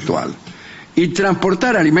muy habitual y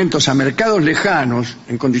transportar alimentos a mercados lejanos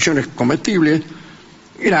en condiciones comestibles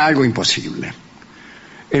era algo imposible.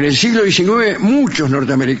 En el siglo XIX muchos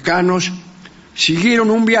norteamericanos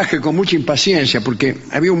siguieron un viaje con mucha impaciencia porque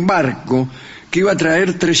había un barco que iba a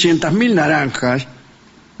traer 300.000 naranjas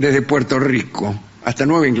desde Puerto Rico hasta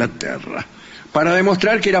Nueva Inglaterra para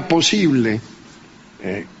demostrar que era posible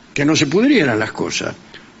que no se pudrieran las cosas.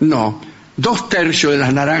 No, 2/3 de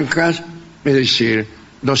las naranjas, es decir,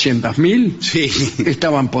 200.000, Sí.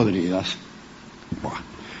 estaban podridas. Buah.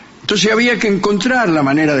 Entonces había que encontrar la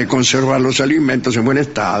manera de conservar los alimentos en buen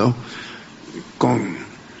estado con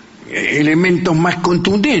elementos más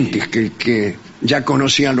contundentes que ya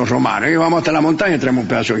conocían los romanos. Vamos hasta la montaña y traemos un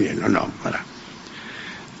pedazo de hielo. No, para.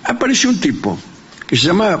 Apareció un tipo que se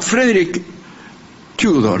llamaba Frederick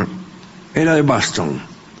Tudor, era de Boston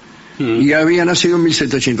y había nacido en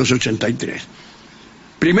 1783.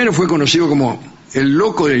 Primero fue conocido como el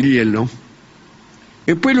loco del hielo,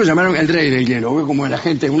 después lo llamaron el rey del hielo. Ve como la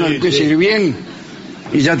gente, uno empieza a ir bien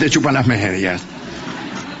y ya te chupan las medias.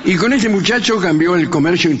 Y con este muchacho cambió el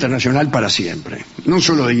comercio internacional para siempre, no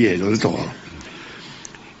solo de hielo, de todo.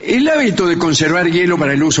 El hábito de conservar hielo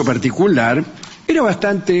para el uso particular era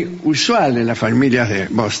bastante usual en las familias de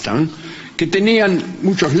Boston, que tenían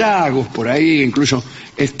muchos lagos por ahí, incluso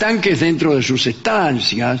estanques dentro de sus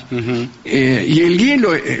estancias. Y el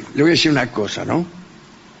hielo, le voy a decir una cosa, ¿no?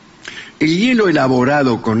 El hielo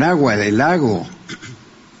elaborado con agua de lago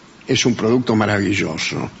es un producto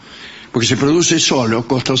maravilloso, porque se produce solo,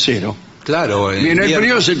 costo cero. Claro. Y en el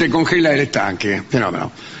frío se te congela el estanque,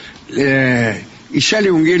 fenómeno. Y sale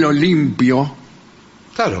un hielo limpio.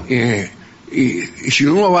 Claro. Y si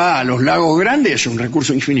uno va a los lagos grandes es un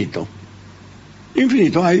recurso infinito.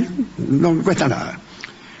 Infinito, ahí no cuesta nada.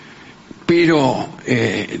 Pero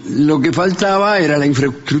lo que faltaba era la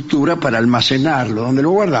infraestructura para almacenarlo, donde lo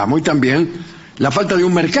guardamos, y también la falta de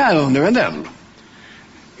un mercado donde venderlo.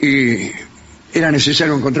 Y era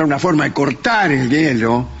necesario encontrar una forma de cortar el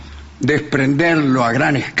hielo, desprenderlo a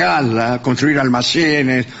gran escala, construir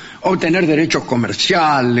almacenes, obtener derechos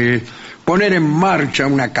comerciales, poner en marcha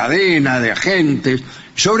una cadena de agentes,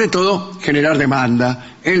 sobre todo generar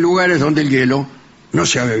demanda en lugares donde el hielo no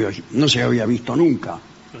se había visto nunca.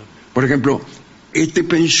 Por ejemplo, este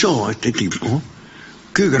tipo,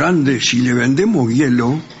 qué grande si le vendemos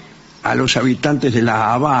hielo a los habitantes de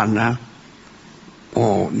La Habana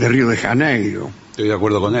o de Río de Janeiro. Estoy de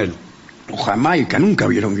acuerdo con él. O Jamaica, nunca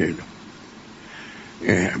vieron hielo.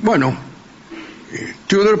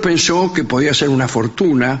 Tudor pensó que podía hacer una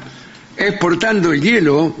fortuna exportando el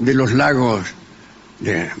hielo de los lagos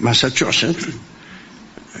de Massachusetts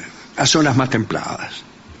a zonas más templadas.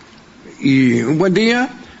 Y un buen día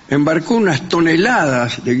embarcó unas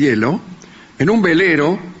toneladas de hielo en un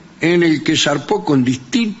velero en el que zarpó con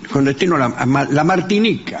destino a la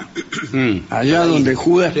Martinica, allá donde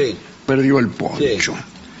Judas perdió el poncho.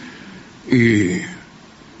 Sí. Y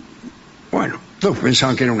bueno, todos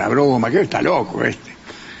pensaban que era una broma, que está loco este.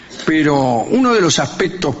 Pero uno de los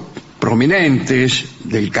aspectos prominentes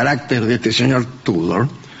del carácter de este señor Tudor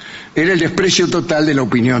era el desprecio total de la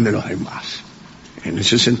opinión de los demás. En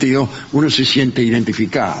ese sentido, uno se siente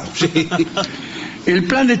identificado. Sí. El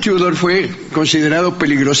plan de Tudor fue considerado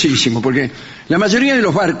peligrosísimo, porque la mayoría de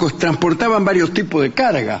los barcos transportaban varios tipos de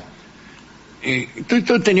carga.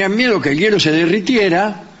 Todos tenían miedo que el hielo se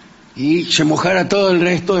derritiera y se mojara todo el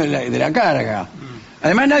resto de la carga.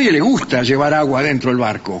 Además, a nadie le gusta llevar agua dentro del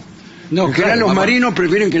barco. No, en general, los marinos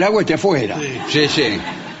prefieren que el agua esté afuera. Sí, sí.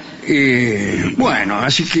 Bueno,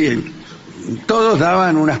 así que todos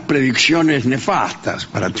daban unas predicciones nefastas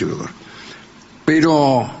para Tudor.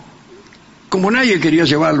 Pero como nadie quería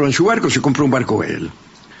llevarlo en su barco, se compró un barco él.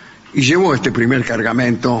 Y llevó este primer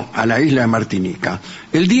cargamento a la isla de Martinica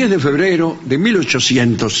el 10 de febrero de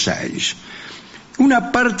 1806.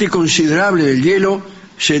 Una parte considerable del hielo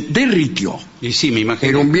se derritió. Y sí, me imagino.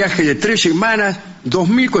 Era un viaje de 3 semanas,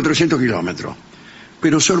 2.400 kilómetros.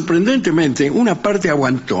 Pero sorprendentemente, una parte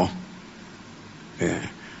aguantó.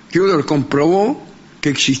 Tudor comprobó que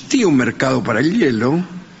existía un mercado para el hielo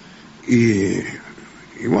y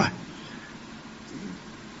bueno.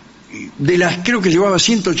 De las, creo que llevaba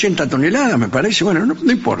 180 toneladas, me parece, bueno,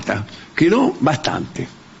 no importa, quedó bastante.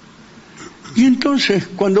 Y entonces,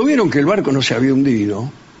 cuando vieron que el barco no se había hundido,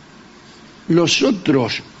 los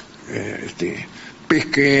otros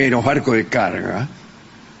pesqueros, barcos de carga,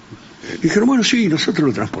 dijeron, bueno, sí, nosotros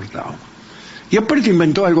lo transportamos. Y aparte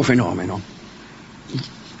inventó algo fenómeno.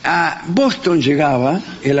 A Boston llegaba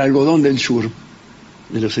el algodón del sur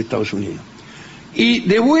de los Estados Unidos. Y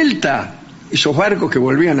de vuelta, esos barcos que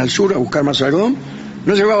volvían al sur a buscar más algodón,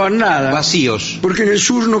 no llevaban nada. Vacíos. Porque en el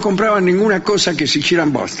sur no compraban ninguna cosa que se hiciera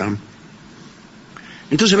en Boston.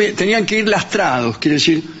 Entonces tenían que ir lastrados, quiere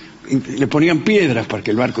decir, le ponían piedras para que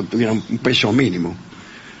el barco tuviera un peso mínimo.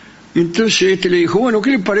 Y entonces le dijo, bueno, ¿qué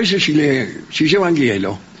le parece si llevan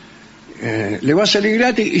hielo? Le va a salir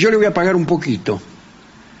gratis y yo le voy a pagar un poquito.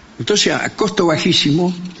 Entonces, a costo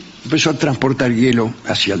bajísimo, empezó a transportar hielo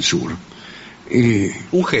hacia el sur.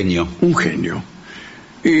 Un genio. Un genio.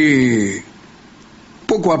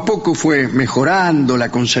 Poco a poco fue mejorando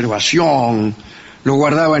la conservación, lo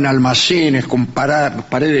guardaba en almacenes con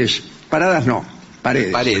paredes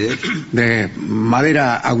de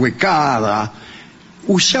madera ahuecada.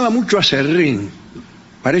 Usaba mucho acerrín.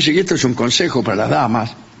 Parece que esto es un consejo para las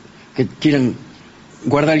damas que quieren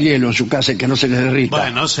guardar hielo en su casa y que no se les derrita.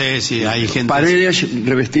 Bueno, no sé si hay gente... Paredes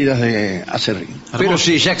revestidas de acerrín. Pero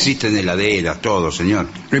sí, ya existen heladeras, todo, señor.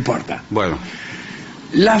 No importa. Bueno.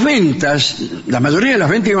 Las ventas, la mayoría de las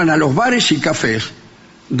ventas iban a los bares y cafés,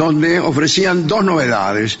 donde ofrecían dos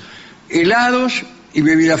novedades: helados y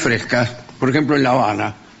bebidas frescas. Por ejemplo, en La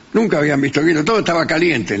Habana. Nunca habían visto hielo, todo estaba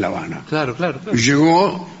caliente en La Habana. Claro.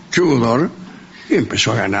 Llegó Tudor y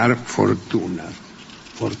empezó a ganar fortuna.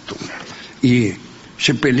 Y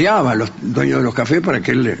se peleaban los dueños de los cafés para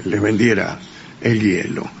que él les vendiera el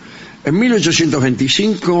hielo. En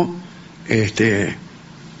 1825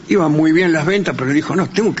 iban muy bien las ventas, pero dijo, no,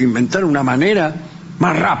 tengo que inventar una manera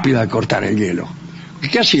más rápida de cortar el hielo.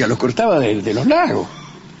 ¿Qué hacía? Los cortaba de los lagos.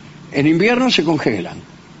 En invierno se congelan.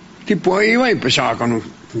 El tipo iba y empezaba con,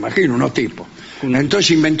 imagino, unos tipos.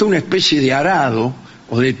 Entonces inventó una especie de arado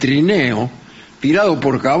o de trineo tirado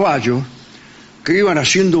por caballos que iban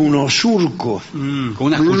haciendo unos surcos. Con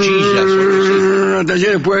unas cuchillas.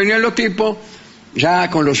 Después venían los tipos, ya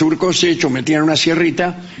con los surcos hechos, metían una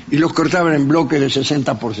sierrita y los cortaban en bloques de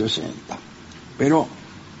 60 por 60. Pero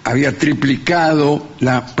había triplicado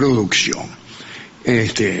la producción.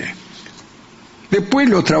 Después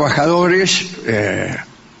los trabajadores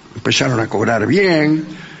empezaron a cobrar bien,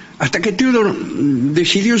 hasta que Theodore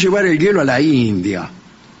decidió llevar el hielo a la India.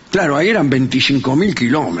 Claro, ahí eran 25.000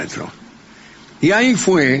 kilómetros. Y ahí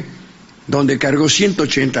fue donde cargó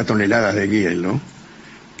 180 toneladas de hielo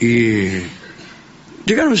y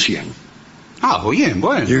llegaron 100. Ah, bien,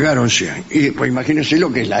 bueno. Llegaron 100. Y pues imagínense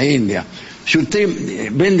lo que es la India. Si usted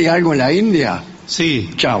vende algo en la India, sí.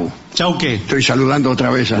 Chau. ¿Chau qué? Estoy saludando otra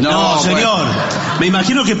vez a... No, señor. Bueno. Me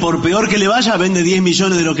imagino que por peor que le vaya, vende 10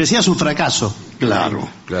 millones de lo que sea, es un fracaso. Claro.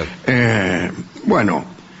 Claro. Bueno,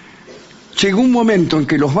 llegó un momento en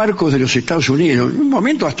que los barcos de los Estados Unidos, un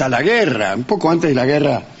momento hasta la guerra, un poco antes de la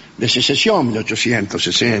guerra de secesión,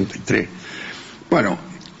 1863, bueno,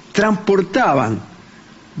 transportaban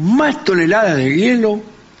más toneladas de hielo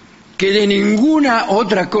que de ninguna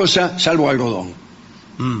otra cosa salvo algodón.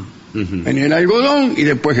 En el algodón y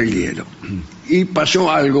después el hielo. Y pasó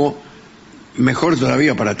algo mejor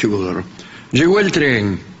todavía para Theodore. Llegó el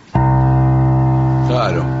tren.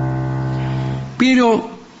 Claro. Pero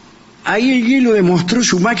ahí el hielo demostró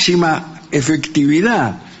su máxima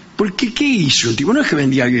efectividad. Porque ¿qué hizo el tipo? No es que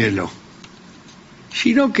vendía hielo,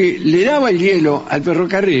 sino que le daba el hielo al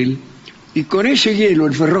ferrocarril y con ese hielo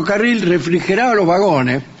el ferrocarril refrigeraba los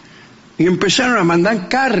vagones y empezaron a mandar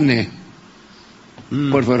carne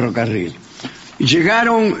por ferrocarril. Y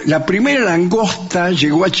llegaron, la primera langosta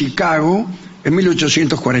llegó a Chicago en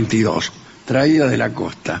 1842, traída de la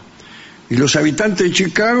costa. Y los habitantes de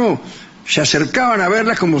Chicago se acercaban a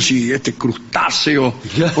verlas como si este crustáceo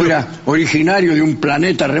fuera originario de un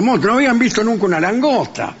planeta remoto. No habían visto nunca una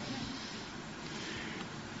langosta.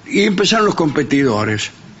 Y empezaron los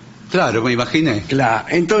competidores. Claro, me imaginé. Claro,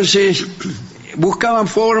 entonces buscaban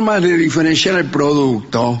formas de diferenciar el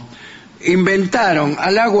producto. Inventaron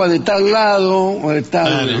al agua de tal lado o de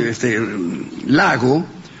tal lago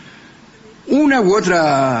una u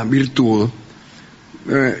otra virtud.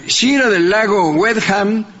 Si era del lago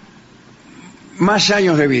Wetham, más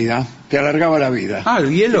años de vida, te alargaba la vida. Ah,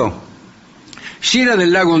 el hielo. Si era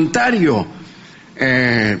del lago Ontario,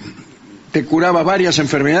 te curaba varias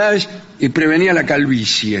enfermedades y prevenía la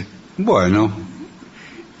calvicie. Bueno.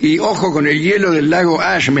 Y ojo con el hielo del lago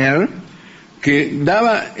Ashmere, que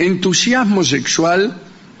daba entusiasmo sexual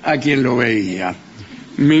a quien lo veía.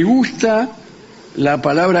 Me gusta la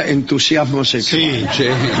palabra entusiasmo sexual. Sí.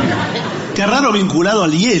 Qué raro vinculado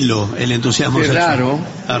al hielo el entusiasmo Qué sexual. raro.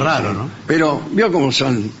 Es raro, ¿no? Pero vio cómo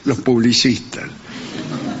son los publicistas.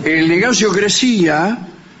 El negocio crecía,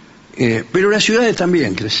 pero las ciudades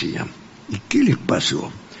también crecían. ¿Y qué les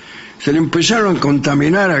pasó? Se le empezaron a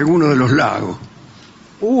contaminar algunos de los lagos.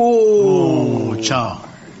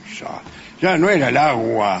 Chao. Ya no era el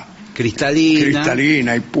agua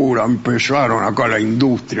cristalina y pura. Empezaron acá la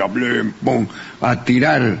industria a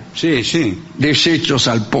tirar desechos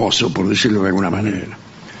al pozo, por decirlo de alguna manera.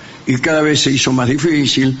 Y cada vez se hizo más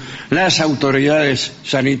difícil. Las autoridades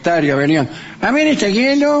sanitarias venían a ver este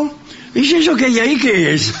hielo. ¿Y eso que hay ahí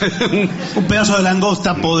qué es? Un pedazo de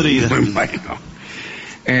langosta podrida. Bueno,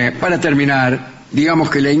 para terminar, digamos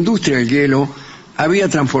que la industria del hielo había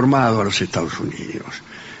transformado a los Estados Unidos.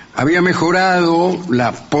 Había mejorado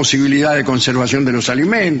la posibilidad de conservación de los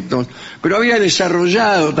alimentos, pero había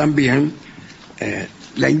desarrollado también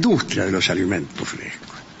la industria de los alimentos frescos.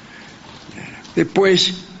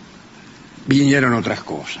 Después vinieron otras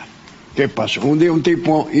cosas. ¿Qué pasó? Un día un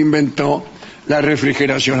tipo inventó la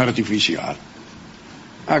refrigeración artificial.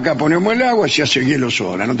 Acá ponemos el agua y se hace hielo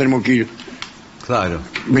sola, no tenemos que ir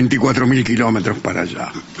 24.000 kilómetros para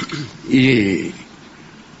allá. Y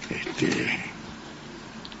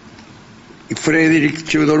Frederick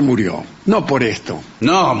Theodore murió. No por esto.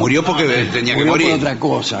 No, murió porque tenía que morir. Por otra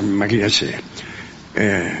cosa, imagínense.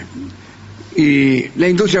 Y la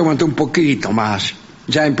industria aguantó un poquito más.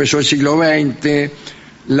 Ya empezó el siglo XX,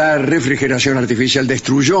 la refrigeración artificial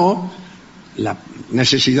destruyó la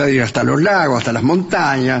necesidad de ir hasta los lagos, hasta las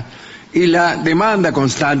montañas, y la demanda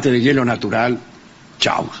constante de hielo natural,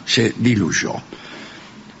 se diluyó.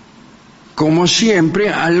 como siempre,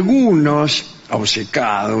 algunos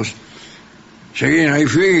obcecados seguían ahí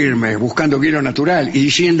firmes, buscando guiro natural y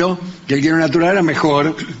diciendo que el guiro natural era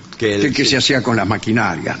mejor que el que se hacía con las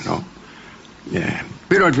maquinarias, ¿no?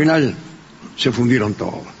 Pero al final se fundieron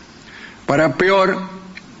todos. Para peor,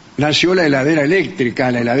 nació la heladera eléctrica,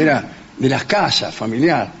 la heladera de las casas,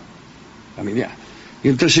 familiar. Y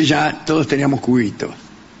entonces ya todos teníamos cubitos.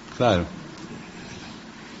 Claro.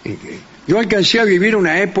 Yo alcancé a vivir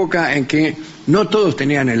una época en que no todos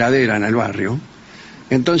tenían heladera en el barrio,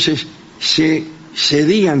 entonces se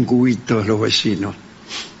cedían cubitos los vecinos.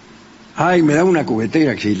 Ay, me da una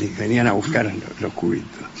cubetera que venían a buscar los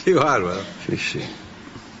cubitos. Qué bárbaro. Sí.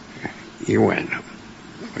 Y bueno,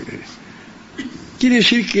 quiere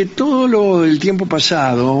decir que todo lo del tiempo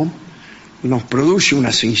pasado nos produce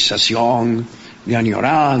una sensación de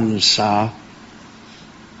añoranza.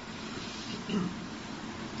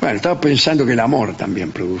 Bueno, estaba pensando que el amor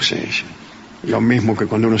también produce eso. Lo mismo que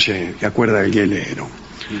cuando uno se acuerda del hielero.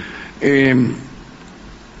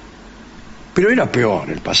 Pero era peor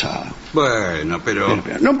el pasado. Bueno, pero...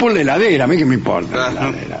 No por la heladera, a mí que me importa la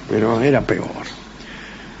heladera, pero era peor.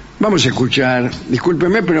 Vamos a escuchar,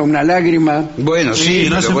 discúlpeme, pero una lágrima bueno, sí,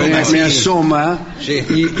 no se me asoma sí.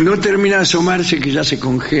 Y no termina de asomarse que ya se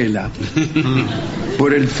congela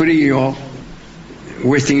por el frío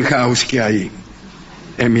Westinghouse que hay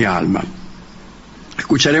en mi alma.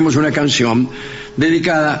 Escucharemos una canción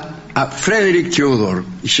dedicada a Frederick Tudor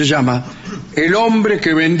y se llama El hombre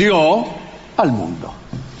que vendió al mundo.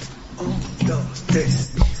 1, 2, 3.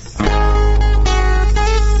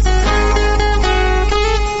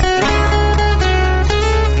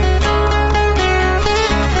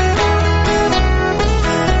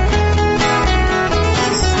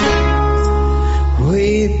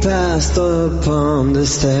 We passed upon the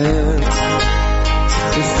stairs.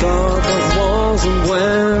 We thought of wasn't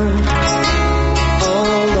when,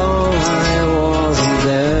 although I wasn't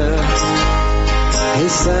there. He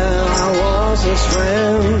said I was his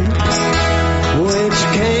friend, which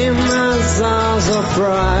came as a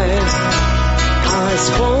surprise. I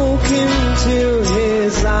spoke into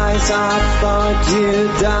his eyes. I thought you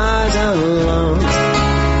died alone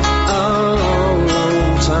a long,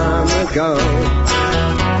 long time ago.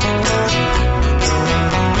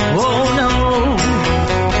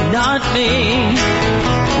 Not me,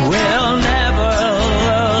 will never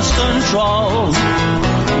lose control.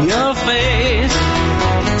 Your face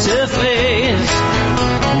to face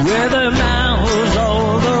with a man who's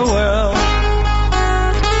all the world.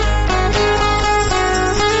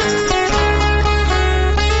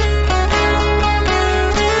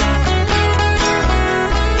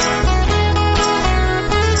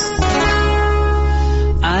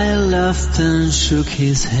 I laughed and shook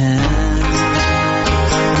his hand.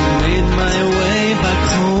 Made my way back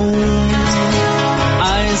home.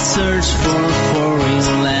 I searched for a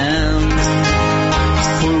foreign land.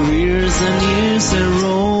 For years and years I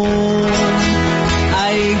roamed.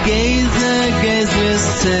 I gazed a gazeless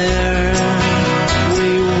stare. We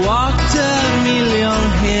walked a million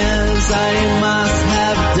hills. I must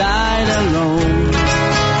have died alone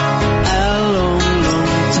a long,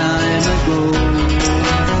 long time ago.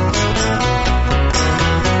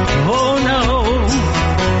 Oh no,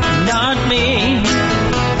 not me,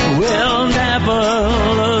 will never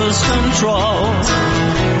lose control.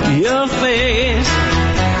 Your face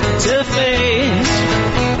to face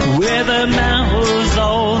with a man who's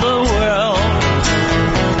all the world.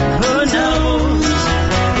 Who knows,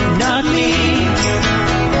 not me,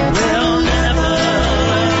 will never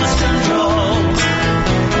lose control.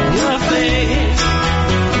 Your face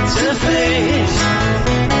to face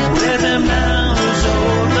with a man who's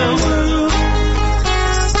all the world.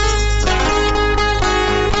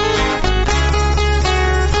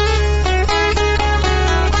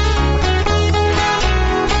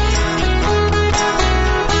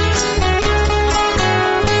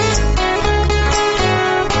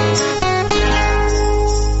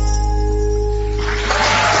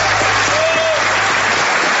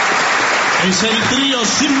 Es el trío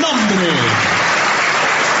sin nombre.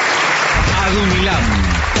 ADUNILAM,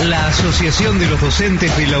 la Asociación de los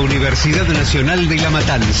Docentes de la Universidad Nacional de La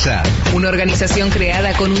Matanza. Una organización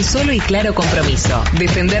creada con un solo y claro compromiso: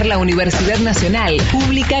 defender la Universidad Nacional,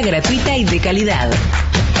 pública, gratuita y de calidad.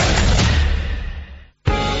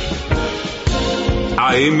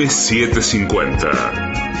 AM750.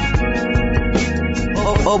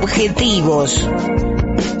 Objetivos,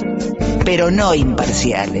 pero no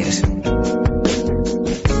imparciales.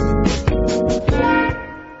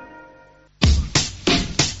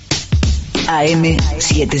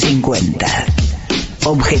 AM750.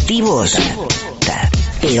 Objetivos,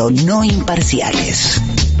 pero no imparciales.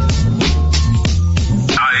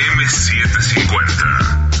 AM750.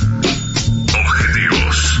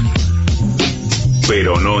 Objetivos,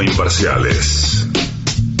 pero no imparciales.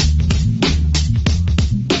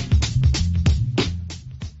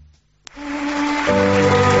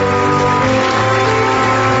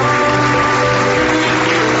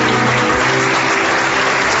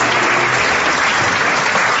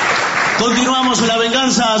 Continuamos, La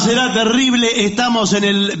venganza será terrible. Estamos en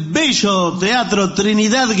el bello Teatro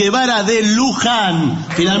Trinidad Guevara de Luján.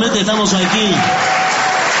 Finalmente estamos aquí.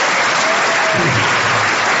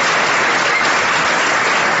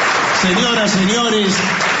 Señoras, señores,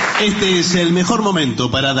 este es el mejor momento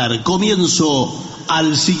para dar comienzo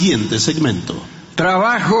al siguiente segmento.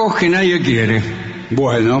 Trabajos que nadie quiere.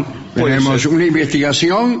 Bueno, Tenemos una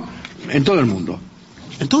investigación en todo el mundo.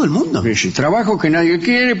 ¿En todo el mundo? Sí, trabajos que nadie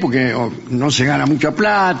quiere porque o no se gana mucha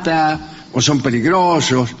plata, o son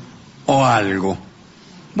peligrosos, o algo.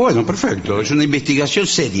 Bueno, perfecto. Es una investigación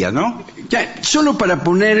seria, ¿no? Ya, solo para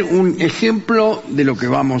poner un ejemplo de lo que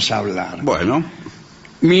vamos a hablar. Bueno.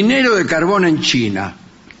 Minero de carbón en China.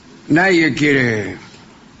 Nadie quiere...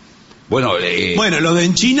 Bueno, Bueno, lo de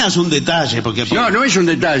en China es un detalle, porque... No es un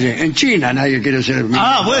detalle. En China nadie quiere ser minero.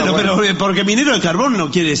 Ah, bueno, pero porque minero de carbón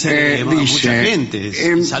no quiere ser dice, mucha gente, es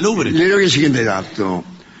insalubre. Le doy el siguiente dato.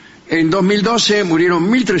 En 2012 murieron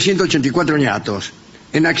 1.384 ñatos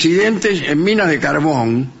en accidentes en minas de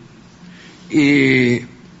carbón y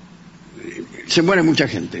se muere mucha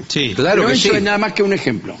gente. Sí, claro Pero que eso sí. es nada más que un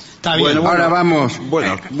ejemplo. Está bien. Bueno, Ahora vamos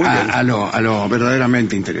bueno, muy bien. a lo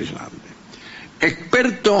verdaderamente interesante.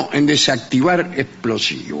 Experto en desactivar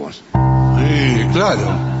explosivos. Sí, claro.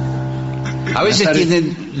 A veces Buenas tardes.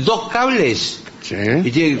 tienen dos cables ¿Sí? y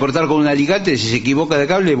tienen que cortar con un alicate. Si se equivoca de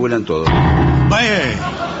cable, vuelan todos.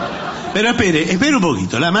 Pero espere un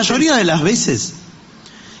poquito. La mayoría de las veces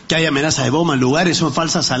que hay amenaza de bomba en lugares, son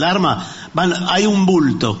falsas alarmas, hay un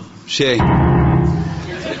bulto. Sí.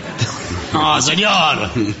 No, señor.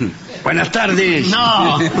 Buenas tardes.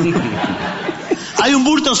 No. Hay un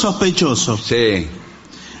bulto sospechoso. Sí.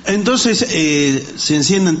 Entonces se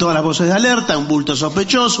encienden todas las voces de alerta, un bulto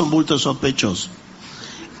sospechoso.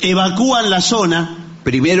 Evacúan la zona.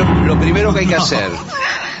 Lo primero que hay que hacer.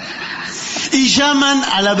 Y llaman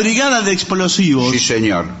a la brigada de explosivos. Sí,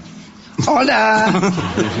 señor. Hola.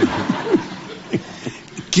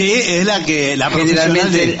 Que es la profesional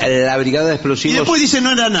Generalmente la brigada de Y explosivos. después dice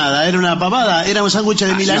no era nada, era una pavada, era un sándwich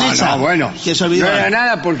de milanesa. No, bueno. Que se No olvidó. era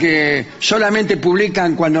nada porque solamente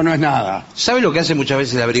publican cuando no es nada. ¿Sabe lo que hace muchas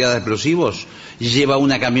veces la brigada de explosivos? Lleva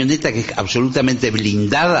una camioneta que es absolutamente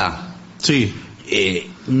blindada. Sí.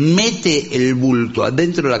 Mete el bulto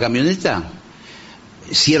adentro de la camioneta,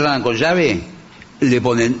 cierran con llave, le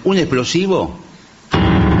ponen un explosivo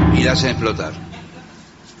y la hacen explotar.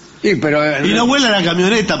 Sí, pero Y no vuela la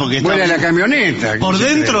camioneta porque está vuela la camioneta. por ¿Qué se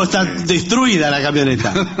dentro cree? está destruida la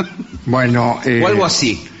camioneta. Bueno, O algo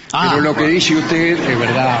así. Pero lo que dice usted es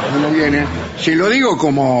verdad. Uno viene, se lo digo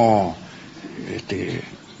como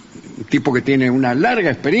un tipo que tiene una larga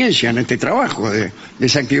experiencia en este trabajo de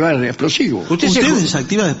desactivar explosivos. ¿Usted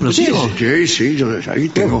desactiva de explosivos? Sí, yo ahí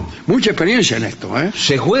tengo mucha experiencia en esto, ¿eh?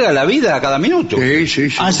 se juega la vida a cada minuto. Sí.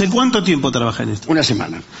 ¿Hace cuánto tiempo trabaja en esto? Una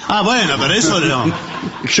semana. Ah, bueno, pero eso no.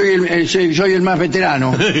 Soy el más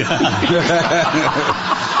veterano.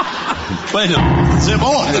 Bueno,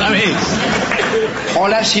 otra vez.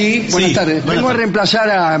 Hola, sí, buenas Sí, tardes. buenas Vengo a tardes. reemplazar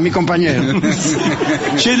a mi compañero.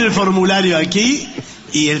 Llena el formulario aquí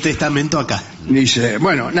y el testamento acá. Dice,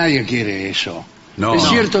 bueno, nadie quiere eso. No. Es No.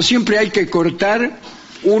 cierto, siempre hay que cortar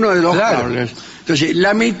uno de los Claro. cables. Entonces,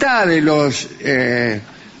 la mitad de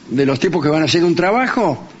los tipos que van a hacer un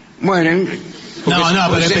trabajo mueren.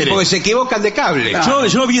 Pero espere. Porque se equivocan de cable.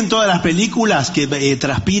 Yo vi en todas las películas que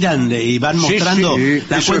transpiran y van mostrando Sí,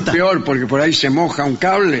 la eso cuenta. es peor porque por ahí se moja un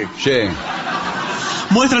cable. Sí.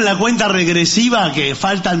 Muestran la cuenta regresiva que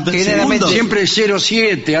faltan Generalmente segundos. Siempre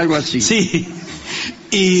 0,7, algo así. Sí.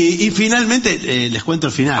 Y finalmente, les cuento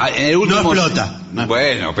el final. En el último... No explota.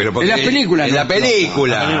 Bueno, pero porque... En la película En no la explota.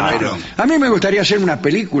 película. Pero... A mí me gustaría hacer una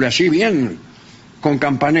película así, bien, con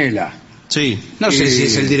campanela. Sí. No sé si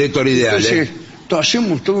es el director ideal. Entonces,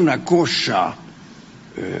 hacemos toda una cosa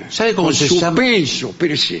 ¿Sabe cómo con se llama? suspenso,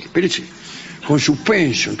 espérese, con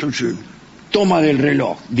suspenso. Entonces, toma del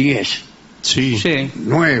reloj, 10, Sí. Sí.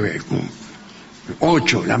 9,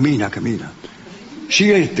 8, la mina que mira,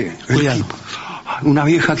 7, el Cuidado. tipo, una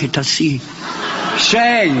vieja que está así,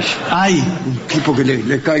 6, Ay, un tipo que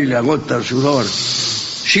le cae la gota de sudor,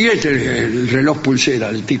 7, el reloj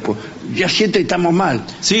pulsera del tipo, ya 7 estamos mal,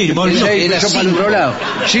 sí, volvió. 6 era pasó para el otro 5. lado,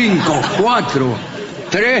 5, 4,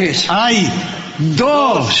 3, Ay,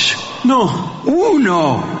 2, No.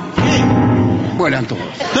 1. Mueran todos.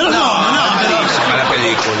 Pero Malísima la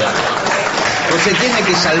película. Pues se tiene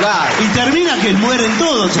que salvar. Y termina que mueren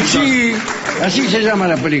todos. Sí, así se llama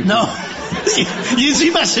la película. No. Y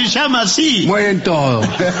encima se llama así. Mueren todos.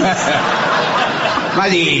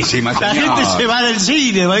 Malísima, La señor. gente se va del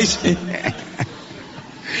cine, ¿va?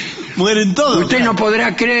 Mueren todos. Usted no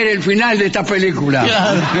podrá creer el final de esta película.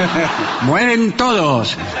 Claro. Mueren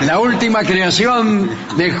todos. La última creación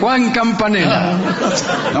de Juan Campanella.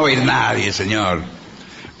 No va a ir nadie, señor.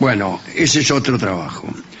 Bueno, ese es otro trabajo.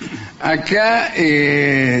 Acá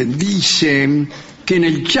dicen que en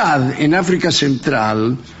el Chad, en África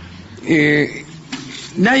Central,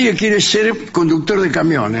 nadie quiere ser conductor de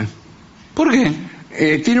camiones. ¿Por qué?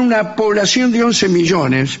 Tiene una población de 11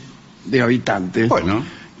 millones de habitantes. Bueno.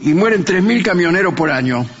 Y mueren 3.000 camioneros por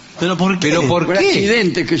año. ¿Pero por qué? ¿Pero por Por qué?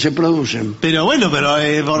 accidentes que se producen. Pero bueno,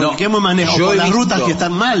 ¿por No, qué hemos manejado? yo ¿Por he las visto- rutas que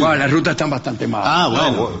están mal? Bueno, las rutas están bastante mal. Ah,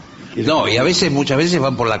 bueno. No, y muchas veces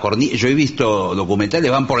van por la cornisa. Yo he visto documentales,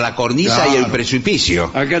 van por la cornisa Claro. y el precipicio.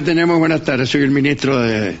 Acá tenemos, buenas tardes, soy el ministro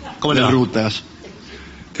de ¿Cómo le va? Rutas.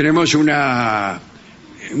 Tenemos un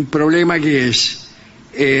problema que es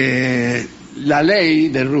la ley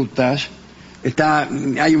de rutas,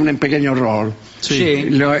 hay un pequeño error. Sí.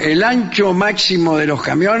 El ancho máximo de los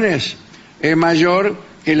camiones es mayor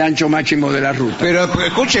que el ancho máximo de la ruta. Pero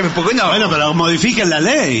escúcheme, ¿por qué no? Bueno, pero modifiquen la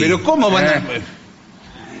ley. Pero ¿cómo van a...?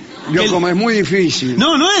 Como es muy difícil.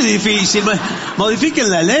 No, no es difícil. Modifiquen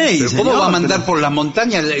la ley. ¿Pero cómo señor, va a mandar por las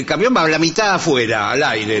montañas? El camión va a la mitad afuera, al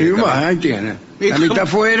aire. Y bueno, ahí tiene. La mitad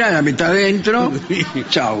afuera, la mitad adentro.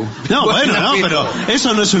 Chau. No, bueno, no, Bueno, pero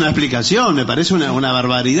eso no es una explicación, me parece una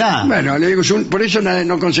barbaridad. Bueno, le digo, por eso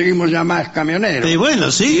no conseguimos ya más camioneros. Bueno,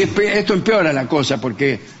 Y sí. esto empeora la cosa,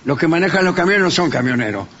 porque los que manejan los camiones no son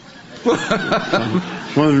camioneros.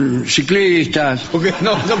 Son ciclistas, Porque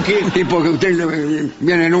no quiere. tipo que usted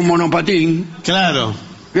viene en un monopatín. Claro.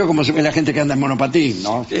 Veo cómo se ve la gente que anda en monopatín,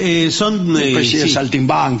 ¿no? Son Una especie de sí,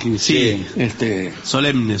 saltimbanqui. Sí.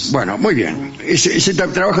 Solemnes. Bueno, muy bien. Ese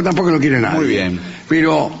trabajo tampoco lo quiere nadie. Muy bien.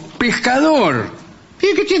 Pero, pescador.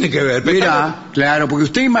 ¿Y qué tiene que ver? Mira, claro, porque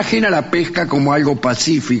usted imagina la pesca como algo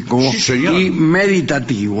pacífico Sí, señor. y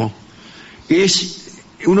meditativo. Es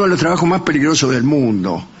uno de los trabajos más peligrosos del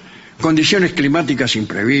mundo. Condiciones climáticas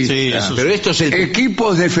imprevistas. Sí, eso Pero esto es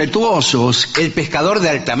Equipos defectuosos. el pescador de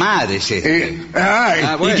alta mar, es este.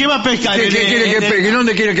 ¿Y qué va a pescar? ¿Qué quiere que pesque?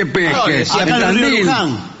 ¿Dónde quiere que pesque? No, decía, Acá en el río Tandil.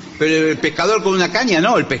 Luján. Pero el pescador con una caña,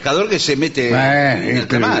 no, el pescador que se mete en alta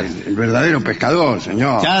Pero mar. el verdadero pescador,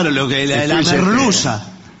 señor. Claro, la Después, merluza.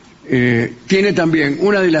 Tiene también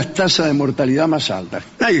una de las tasas de mortalidad más altas.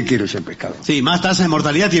 Nadie quiere ser pescador. Sí, más tasa de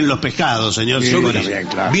mortalidad tienen los pescados, señor. Sí, Sí, bueno, bien,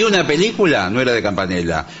 claro. Vi una película, no era de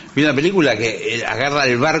Campanella, vi una película que agarra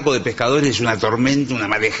el barco de pescadores, una tormenta, una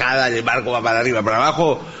marejada, el barco va para arriba, para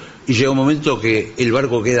abajo, y llega un momento que el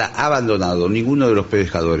barco queda abandonado, ninguno de los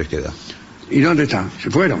pescadores queda. ¿Y dónde están? ¿Se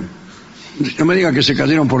fueron? No me digan que se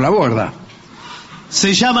cayeron por la borda.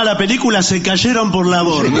 Se llama la película Se cayeron por la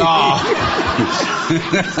borda. No.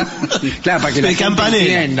 Claro, para que la De gente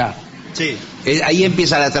Campanella. entienda. Sí. Ahí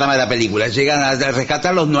empieza la trama de la película, llegan a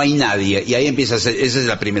rescatarlos, no hay nadie, y ahí empieza, esa es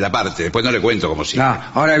la primera parte, después no le cuento como si.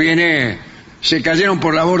 Ahora viene, se cayeron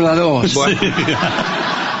por la borda 2. Bueno.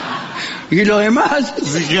 ¿Y lo demás?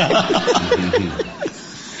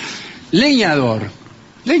 Leñador.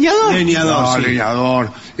 ¿Leñador? Leñador, No, sí.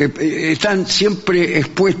 leñador. Están siempre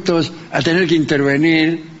expuestos a tener que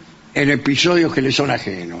intervenir en episodios que les son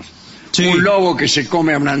ajenos. Sí. Un lobo que se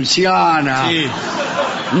come a una anciana. Sí.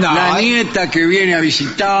 No, La nieta que viene a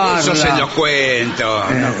visitarla. eso se los cuento.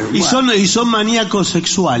 Y son maníacos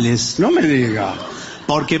sexuales, No me diga.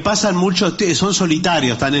 porque pasan mucho, son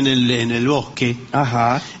solitarios, están en el bosque,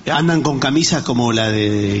 Ajá. andan con camisas como la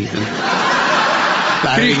de...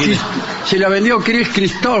 Se la vendió Chris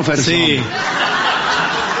Christopherson. Sí.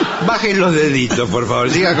 Bajen los deditos, por favor,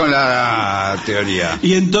 siga con la teoría.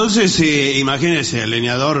 Y entonces, imagínense, el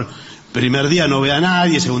leñador, primer día no ve a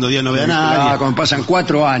nadie, segundo día no ve a nadie. Cuando pasan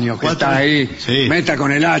 4 años que 4 está ahí, sí. meta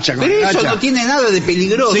con el hacha, con Pero el eso hacha. no tiene nada de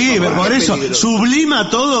peligroso. Sí, pero por Es eso peligroso. sublima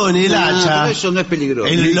todo en el hacha, Pero eso no es peligroso.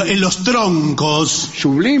 en los troncos.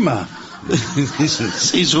 Sublima.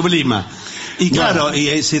 Sí, sublima. Y claro,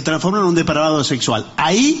 se transforma en un depravado sexual.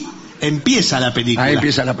 Ahí empieza la película. Ahí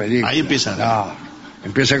empieza la película. Ahí empieza. No,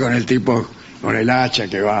 empieza con el tipo con el hacha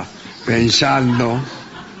que va pensando.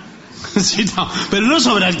 Sí, no, pero no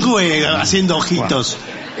sobreactúe haciendo ojitos.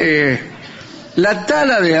 La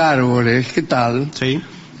tala de árboles, ¿qué tal? Sí.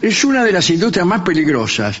 Es una de las industrias más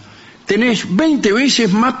peligrosas. Tenés 20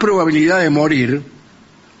 veces más probabilidad de morir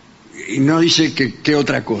y no dice que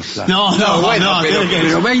otra cosa. No, bueno,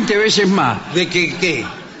 Pero 20 veces más. ¿De qué?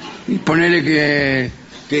 Ponele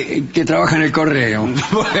que trabaja en el correo,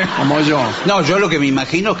 como yo. No, yo lo que me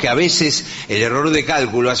imagino es que a veces el error de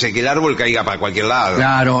cálculo hace que el árbol caiga para cualquier lado.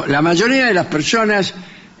 Claro, la mayoría de las personas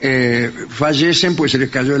fallecen pues se les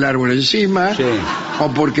cayó el árbol encima, Sí.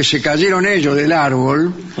 o porque se cayeron ellos del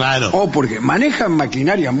árbol, Claro. o porque manejan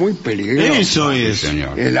maquinaria muy peligrosa. Eso es. Sí,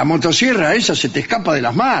 señor. La motosierra esa se te escapa de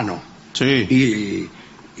las manos Sí.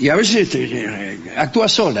 y a veces actúa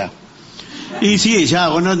sola. Y sí, ya,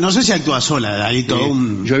 bueno, no sé si actúa sola, hay todo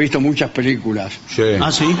un... Yo he visto muchas películas Sí.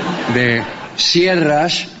 Ah, sí. de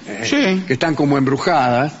sierras Sí. que están como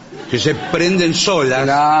embrujadas. Que se prenden solas.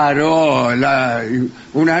 Claro,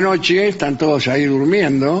 una noche están todos ahí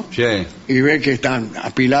durmiendo Sí. y ve que están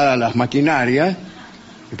apiladas las maquinarias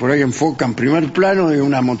y por ahí enfocan primer plano de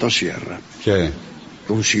una motosierra. Sí.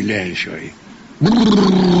 Un silencio ahí.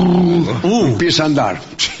 Uh. Empieza a andar.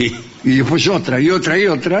 Sí. Y después otra y otra y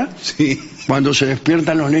otra. Sí. Cuando se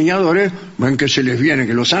despiertan los leñadores, ven que se les viene,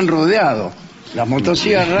 que los han rodeado las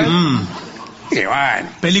motosierras. Y bueno,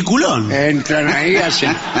 Peliculón. entran ahí,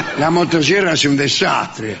 la motosierra hace un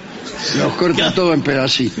desastre. Los corta todo en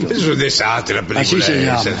pedacitos. Es un desastre la película. Así se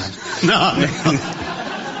esa. llama. No.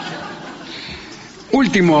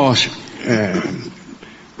 Últimos.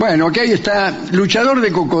 Bueno, aquí ahí está luchador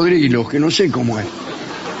de cocodrilos, que no sé cómo es.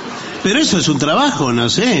 Pero eso es un trabajo, no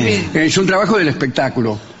sé. Es un trabajo del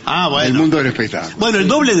espectáculo. Ah, bueno. El mundo del espectáculo. Bueno, el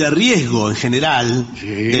doble de riesgo en general, Sí.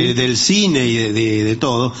 del cine y de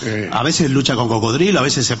todo. Sí. A veces lucha con cocodrilo, a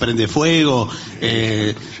veces se prende fuego,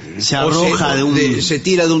 se arroja de un... se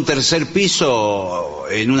tira de un tercer piso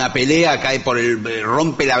en una pelea, cae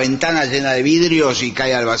rompe la ventana llena de vidrios y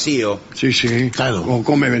cae al vacío. Sí, sí. Claro. O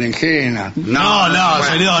come berenjena. No, bueno.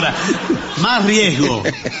 señora. Más riesgo.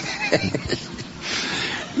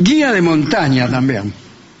 Guía de montaña también.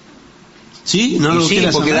 ¿Sí? No Y lo sí,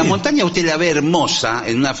 quieras porque a la nadie. montaña usted la ve hermosa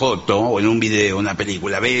en una foto o en un video, una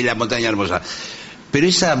película, ve la montaña hermosa. Pero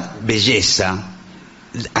esa belleza,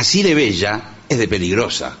 así de bella, es de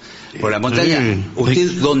peligrosa. Por la montaña, Sí.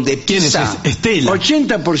 usted donde ¿Quién es? pisa, Estela.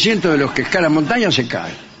 80% de los que escalan montaña se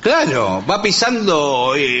caen. claro, va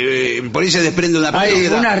pisando, por ahí se desprende una Hay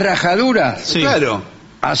piedra. una rajadura Sí. Claro.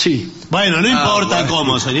 así. Bueno, no importa bueno.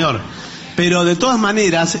 cómo, señor. Pero de todas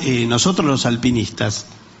maneras, nosotros los alpinistas,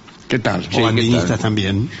 ¿Qué tal? o alpinistas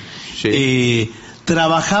también, Sí.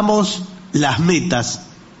 trabajamos las metas.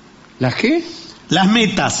 ¿Las qué? Las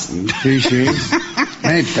metas. Sí, sí.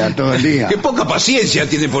 Meta todo el día. Qué poca paciencia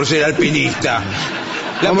tiene por ser alpinista.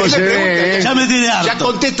 ¿Cómo primera se ve, pregunta, eh? Ya me tiene ya harto.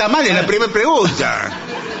 contesta mal en la primera pregunta.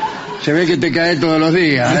 Se ve que te cae todos los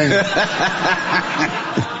días.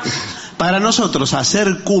 Para nosotros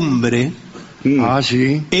hacer cumbre Ah,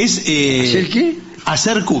 sí. es... ¿Hacer qué?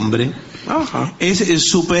 Hacer cumbre Ajá. es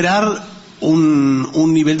superar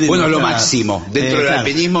un nivel de... Bueno, lo velocidad. máximo. Dentro del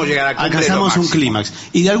alpinismo llegar a cumbre es lo alcanzamos un máximo. clímax.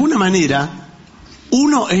 Y de alguna manera,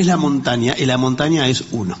 uno es la montaña y la montaña es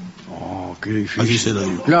uno. Oh, qué difícil. Así se lo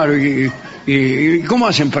digo. Claro, y ¿cómo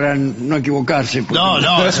hacen para no equivocarse? Porque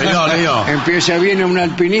No, señor, digo. viene un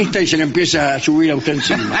alpinista y se le empieza a subir a usted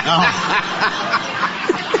encima. No.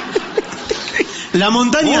 La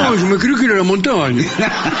montaña... Oh, yo me creo que era la montaña.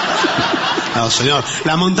 No, señor.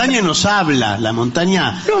 La montaña nos habla. La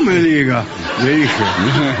montaña... No me diga, le dije.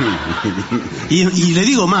 Y le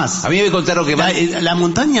digo más. A mí me contaron que La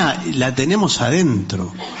montaña la tenemos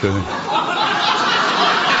adentro.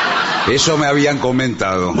 Eso me habían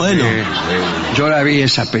comentado. Bueno. Yo la vi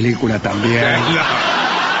esa película también.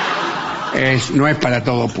 No es para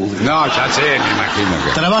todo público. No, ya sé, me imagino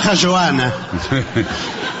que. Trabaja Joana.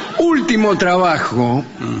 Último trabajo,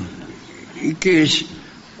 que es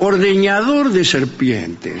ordeñador de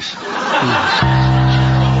serpientes.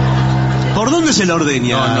 ¿Por dónde se la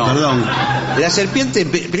ordeña? No. Perdón. La serpiente,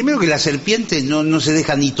 primero que la serpiente no se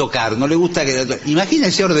deja ni tocar, no le gusta que...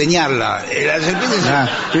 Imagínese ordeñarla. La serpiente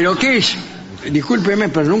 ¿Pero qué es? Discúlpeme,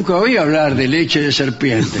 pero nunca oí hablar de leche de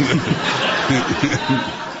serpiente.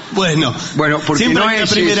 Bueno, Porque siempre no es la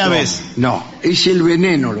es primera eso. vez. No, es el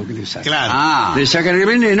veneno lo que le sacan. Claro. Ah, Le sacan el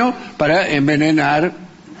veneno para envenenar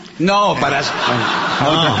no, para... a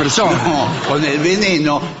otras personas. No, con el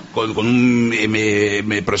veneno, con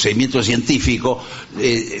un procedimiento científico,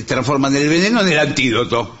 transforman el veneno en el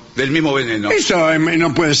antídoto del mismo veneno. Eso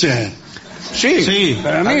no puede ser. Sí.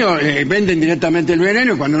 Para mí venden directamente el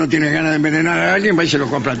veneno y cuando no tiene ganas de envenenar a alguien va y se lo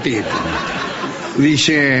compra al tipo.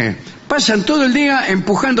 Dice, pasan todo el día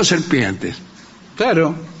empujando serpientes.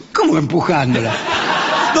 Claro. ¿Cómo empujándola?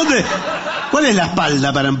 ¿Dónde? ¿Cuál es la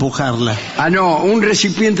espalda para empujarla? Ah, no, un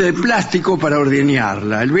recipiente de plástico para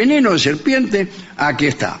ordeñarla. El veneno de serpiente, aquí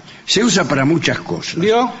está. Se usa para muchas cosas.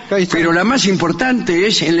 ¿Vio? Ahí está. Pero la más importante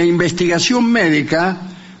es en la investigación médica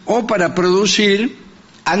o para producir...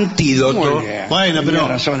 Antídoto. Muy bien. Bueno, Tenía pero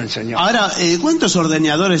razón el señor. ahora, ¿cuántos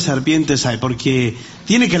ordeñadores serpientes hay? Porque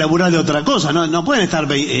tiene que laburar de otra cosa, no pueden estar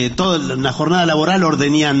toda una jornada laboral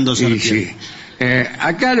ordeñando Sí, serpientes. sí.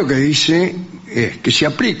 Acá lo que dice es que se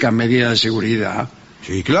aplican medidas de seguridad,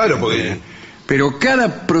 Sí, claro, porque... pero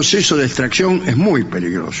cada proceso de extracción es muy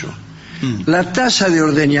peligroso. La tasa de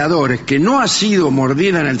ordeñadores que no ha sido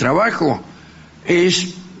mordida en el trabajo es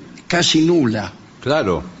casi nula.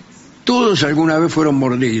 Claro. Todos alguna vez fueron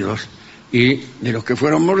mordidos, y de los que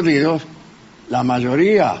fueron mordidos, la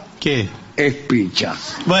mayoría ¿Qué? es picha.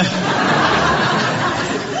 Bueno,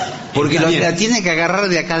 Porque Está bien. la tiene que agarrar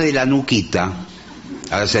de acá de la nuquita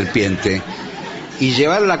a la serpiente y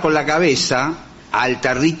llevarla con la cabeza al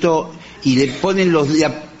tarrito y le ponen le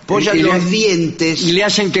apoyan Y le- los dientes. Y le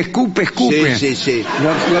hacen que escupe. Sí, sí, sí.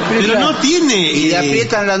 Lo aprieta- pero no tiene... Y le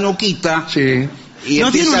aprietan la nuquita. Sí. Y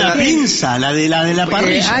no tiene empieza una pinza, la de la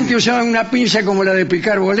parrilla. Antes usaban una pinza como la de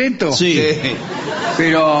picar boleto, Sí. Sí.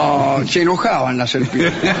 pero se enojaban las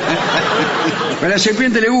serpientes. A la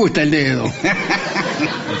serpiente le gusta el dedo.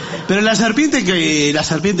 Pero la serpiente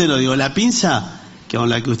la pinza, que con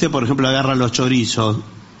la que usted, por ejemplo, agarra los chorizos,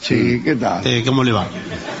 Sí, ¿qué tal? ¿cómo le va?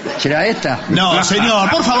 ¿Será esta? No, señor,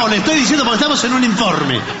 por favor, le estoy diciendo porque estamos en un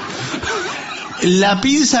informe. La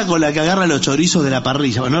pinza con la que agarra los chorizos de la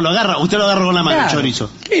parrilla. Bueno, usted lo agarra con la mano, el Claro. chorizo.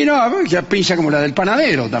 Y no, la pinza como la del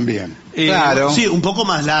panadero también. Claro. Sí, un poco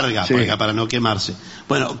más larga Sí. para no quemarse.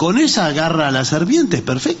 Bueno, con esa agarra a la serpiente, es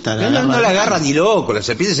perfecta. No la agarra ni loco, la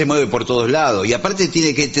serpiente se mueve por todos lados. Y aparte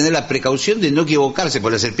tiene que tener la precaución de no equivocarse,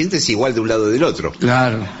 porque la serpiente es igual de un lado y del otro.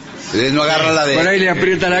 Claro. De no agarrarla de... Por ahí le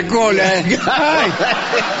aprieta la cola. ¡Ay!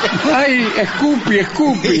 ¡Ay! ¡Escupi!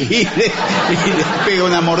 y le pega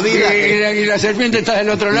una mordida. Y la serpiente está del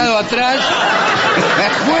otro lado, atrás.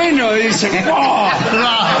 Bueno, dice. ¡Oh!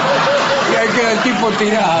 Y ahí queda el tipo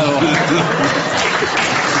tirado.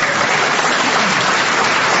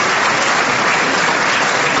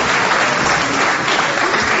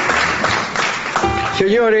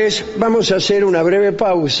 Señores, vamos a hacer una breve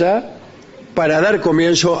pausa para dar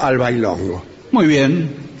comienzo al bailongo. Muy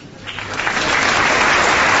bien.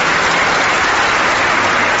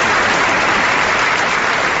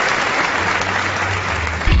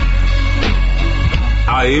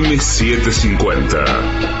 AM750.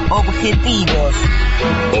 Objetivos,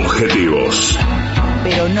 Objetivos,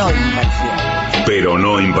 pero no imparciales. pero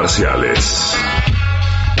no imparciales.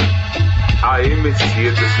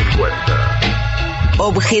 AM750.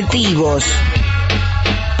 Objetivos,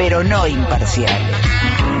 pero no imparciales.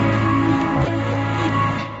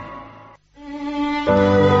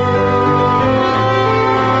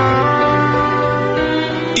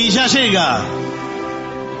 Y ya llega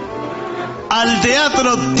al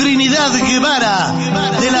Teatro Trinidad Guevara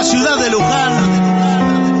de la ciudad de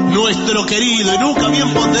Luján nuestro querido y nunca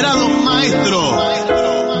bien ponderado maestro,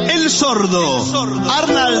 el sordo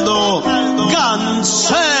Arnaldo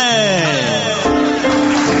Gansé.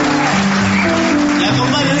 Le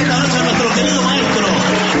acompañan esta noche a nuestro querido maestro,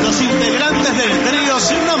 los integrantes del trío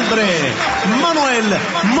sin nombre, Manuel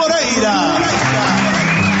Moreira,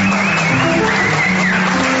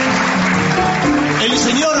 el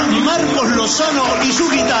señor Marcos Lozano y su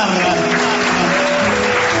guitarra,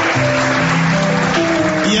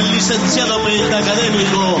 y el licenciado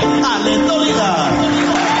pentacadémico Ale Tolida.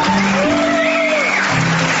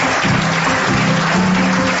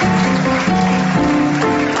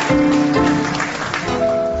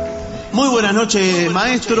 Muy buenas noches,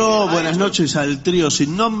 maestro. Buenas noches al trío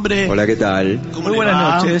sin nombre. Hola, ¿qué tal? ¿Cómo Muy le buenas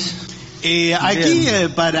va? noches. Aquí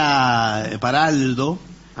para Aldo.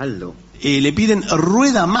 Aldo. Le piden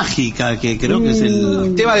Rueda Mágica, que creo que es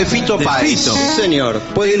el Tema de Fito de Páez. Fito. Sí, señor.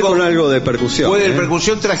 Puede ir con algo de percusión. Puede de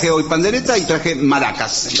percusión, traje hoy pandereta y traje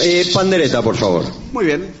maracas. Pandereta, por favor. Muy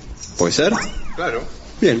bien. ¿Puede ser? Claro.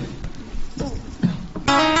 Bien.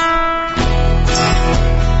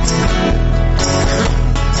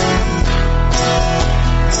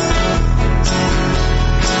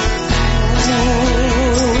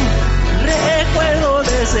 Recuerdo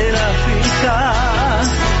de será fija,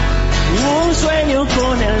 un sueño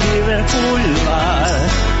con el Liverpool bar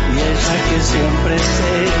y ella que siempre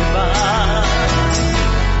se va.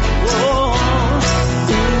 Oh,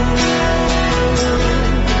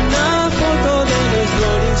 una foto de los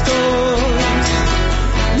Rolling Stones,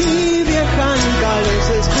 mi vieja nunca los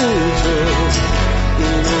escucho y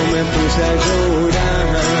no me puse a llorar.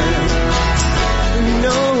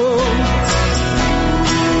 No.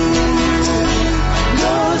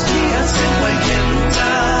 Los días en cualquier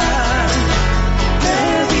lugar,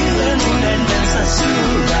 perdido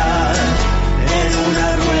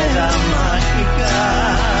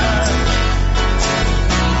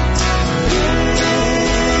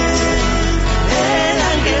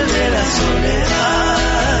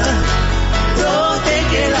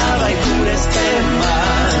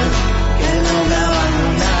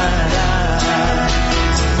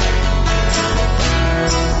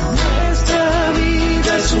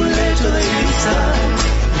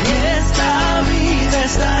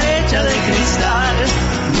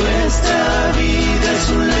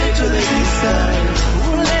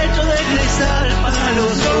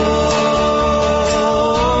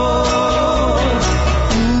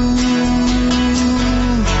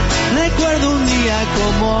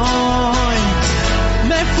como hoy.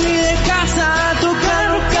 Me fui de casa a tocar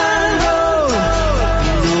rock and roll y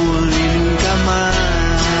no volví nunca más.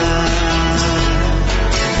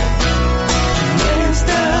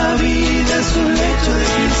 Nuestra vida es un lecho de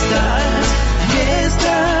cristal.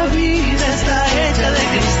 Nuestra vida está hecha de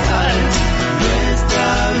cristal. Nuestra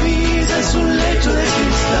vida es un lecho de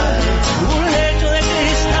cristal. Un lecho de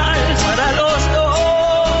cristal para los dos.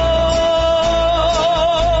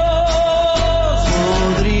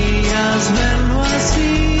 Podrías verlo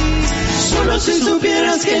así. Solo si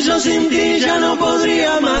supieras que yo sin ti ya no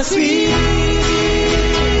podría más vivir.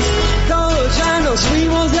 Todos ya nos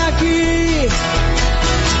fuimos de aquí.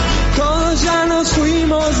 Todos ya nos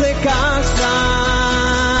fuimos de casa.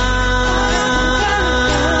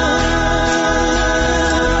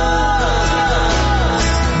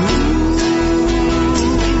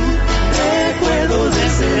 Recuerdos de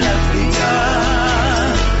Sudáfrica,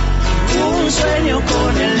 un sueño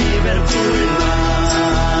con el Liverpool.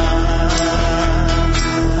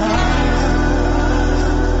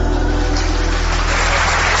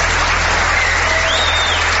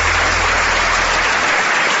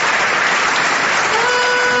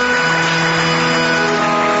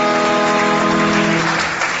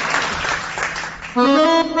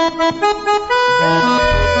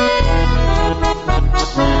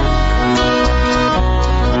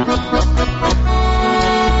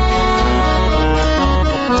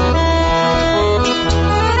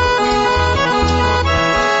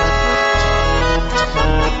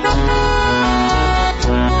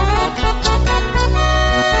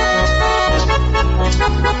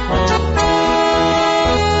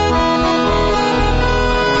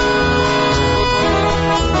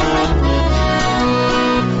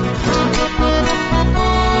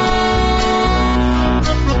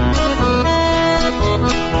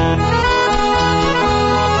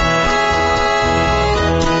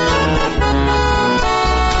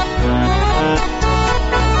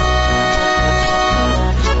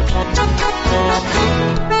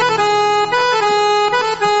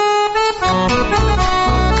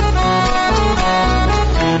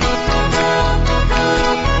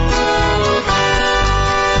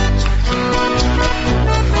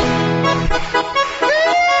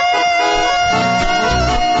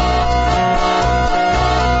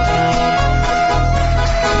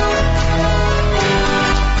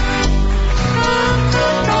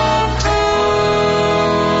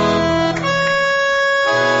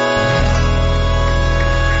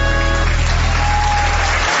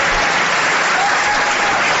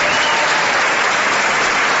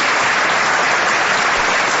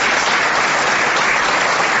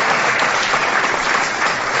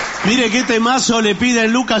 Mire qué temazo le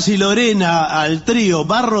piden Lucas y Lorena al trío,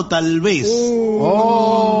 Barro tal vez.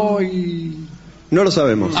 No lo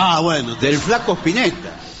sabemos. Ah, bueno. Del Flaco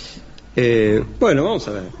Spinetta. Bueno, vamos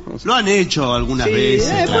a ver. Lo han hecho algunas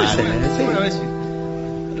veces. Puede Claro. ser, sí. Una vez sí.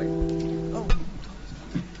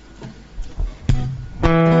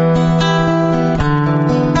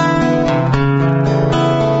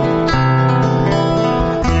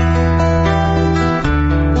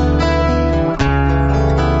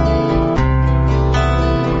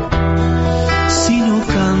 Si no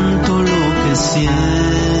canto lo que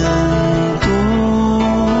siento,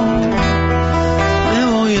 me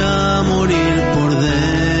voy a morir por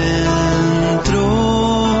dentro.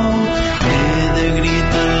 He de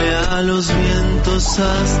gritarle a los vientos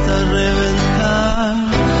hasta reventar,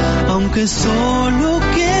 aunque solo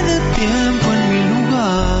quede tiempo en mi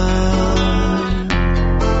lugar.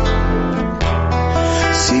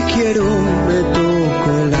 Si quiero me toco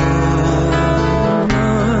el alma,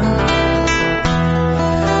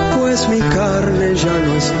 pues mi carne ya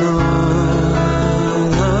no es nada.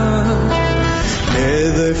 He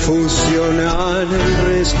de fusionar el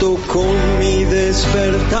resto con mi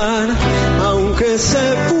despertar, aunque se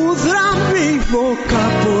pudra mi boca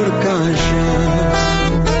por callar.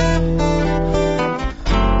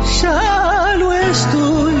 Ya lo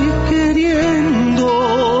estoy queriendo,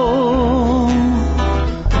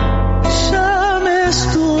 ya me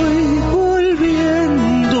estoy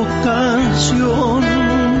volviendo canción.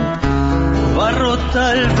 Barro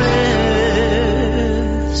tal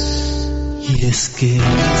vez. Y es que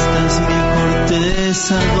esta es mi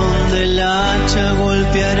corteza donde el hacha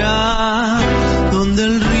golpeará, donde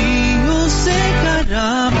el río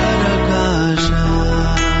secará para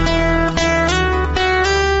callar.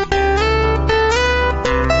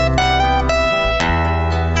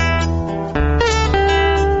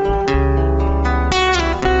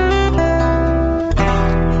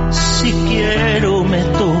 Si quiero me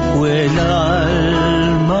toco el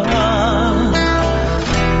alma,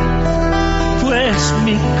 pues es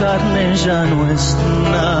mi carne ya no es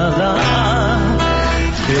nada.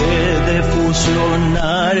 He de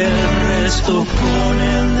fusionar el resto con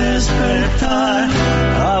el despertar,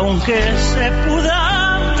 aunque se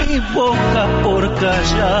pudra mi boca por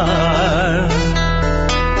callar.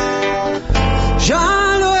 Ya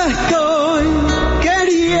lo estoy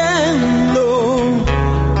queriendo,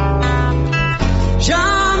 ya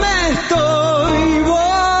me estoy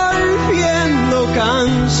volviendo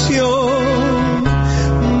canción,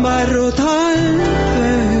 barro tal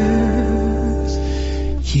vez.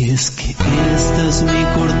 Y es que esta es mi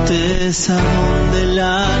corteza donde el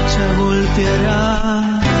hacha golpeará,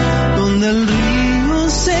 donde el río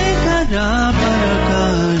secará para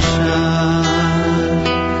callar.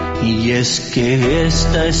 Y es que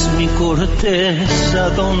esta es mi corteza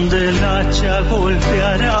donde el hacha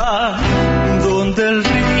golpeará, donde el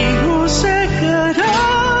río secará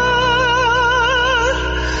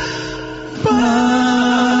para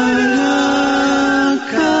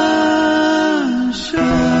callar.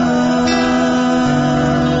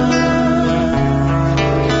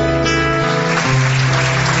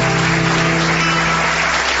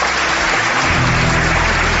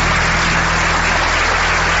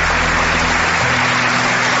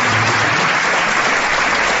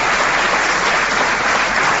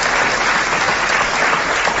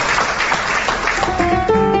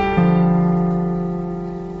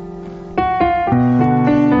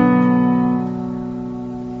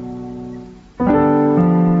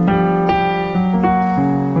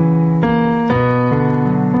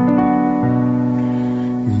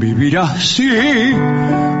 Vivir así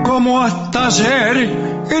como hasta ayer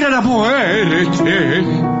era la muerte.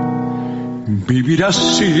 Vivir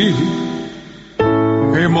así,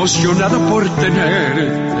 emocionado por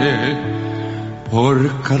tenerte,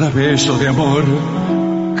 por cada beso de amor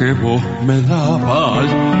que vos me dabas.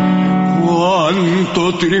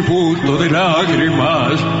 Cuánto tributo de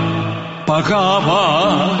lágrimas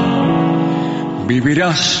pagaba. Vivir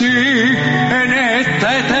así en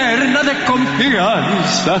esta eterna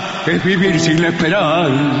desconfianza es vivir sin la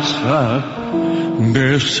esperanza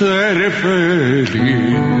de ser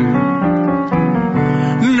feliz.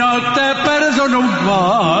 No te perdono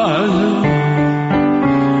más,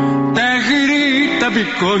 te grita mi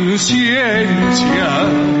conciencia.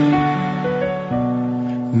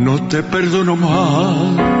 No te perdono más,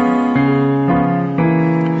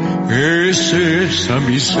 es esa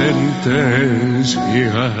mi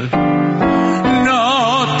sentencia.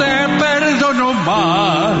 No te perdono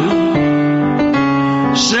más,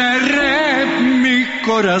 cerré mi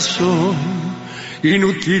corazón.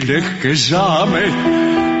 Inútil es que llames,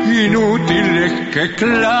 inútil es que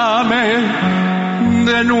clames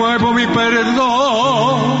de nuevo mi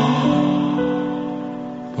perdón.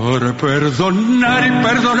 Por perdonar y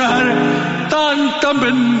perdonar tanta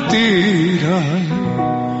mentira,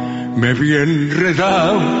 me vi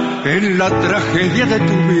enredado en la tragedia de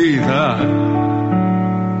tu vida.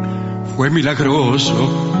 Fue milagroso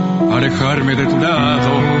alejarme de tu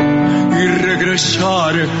lado y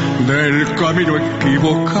regresar del camino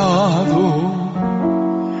equivocado.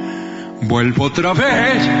 Vuelvo otra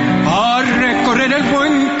vez a recorrer el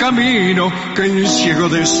buen camino que en ciego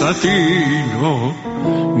desatino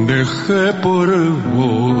dejé por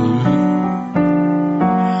vos.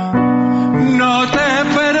 No te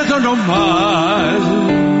perdono más,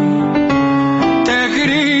 te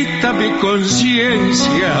grita mi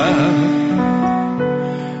conciencia.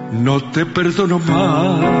 No te perdono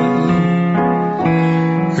más,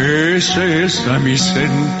 es esa mi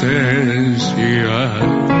sentencia.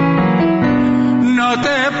 No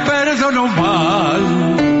te perdono más,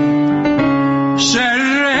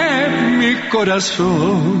 cerré mi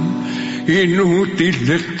corazón.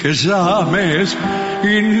 Inútil es que llames,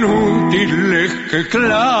 inútil es que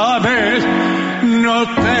clames, no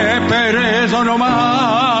te perdono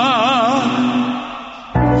más.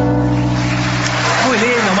 Muy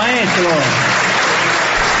lindo, maestro.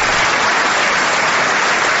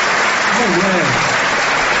 Muy bueno.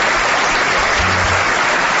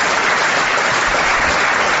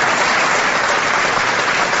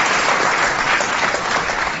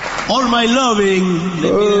 All My Loving, le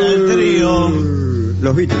piden al trío.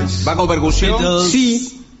 Los Beatles. ¿Va con percusión? Beatles.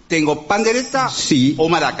 Sí. ¿Tengo pandereta Sí. o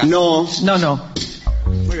maraca? No. No.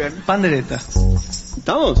 Muy bien. Pandereta.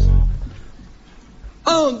 ¿Estamos?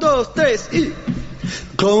 1, 2, 3 y...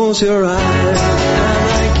 Close your eyes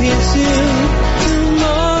and I kiss you.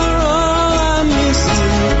 Tomorrow I miss you.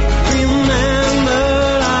 Remember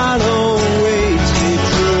I'll always be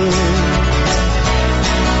true.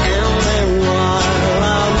 And then while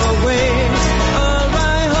I'm away, I'll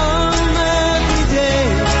ride home every day.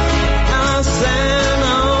 I'll send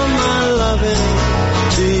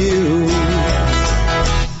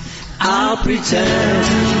pretend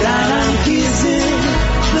that I'm kissing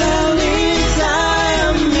the lips I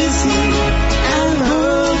am missing, and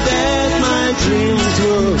hope that my dreams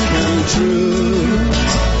will come true.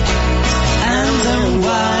 And then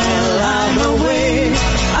while I'm away,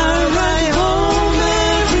 I ride home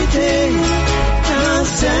every day, and I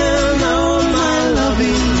send all my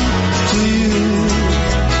loving to you.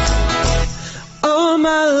 All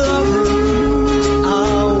my loving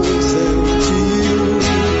I will send to you.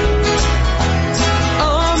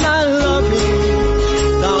 All my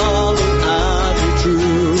loving, darling, I'll be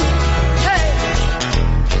true. Hey!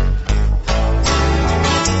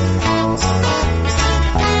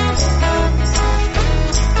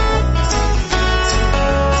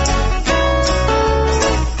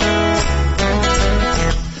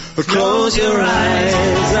 Close your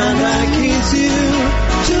eyes and I kiss you.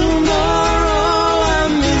 Tomorrow I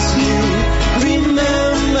miss you.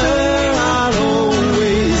 Remember, I'll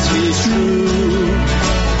always be true.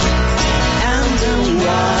 And then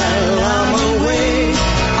while I'm away,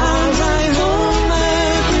 I'll ride home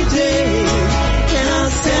every day, and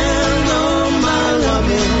I'll send all my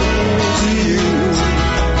loving to you.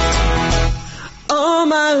 All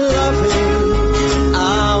my loving I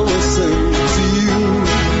will send to you.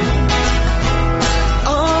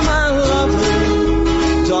 All my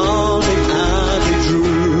loving, darling, I'll be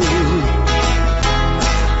true.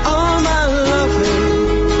 All my loving,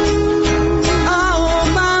 all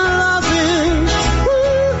my loving,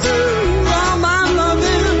 all my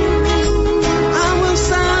loving, I will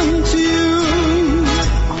send to you.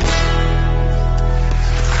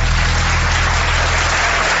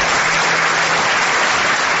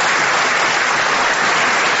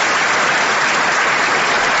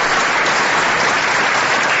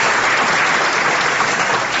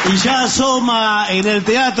 Y ya asoma en el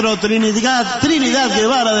Teatro Trinidad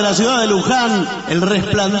Guevara de la ciudad de Luján el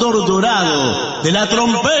resplandor dorado de la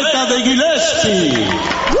trompeta de Gillespie.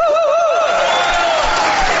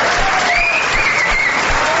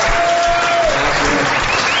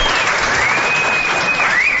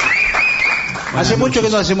 Hace mucho que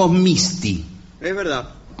no hacemos Misty. Es verdad.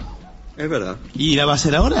 Es verdad. ¿Y la va a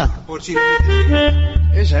hacer ahora? Por si...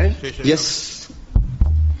 Esa es. Yes.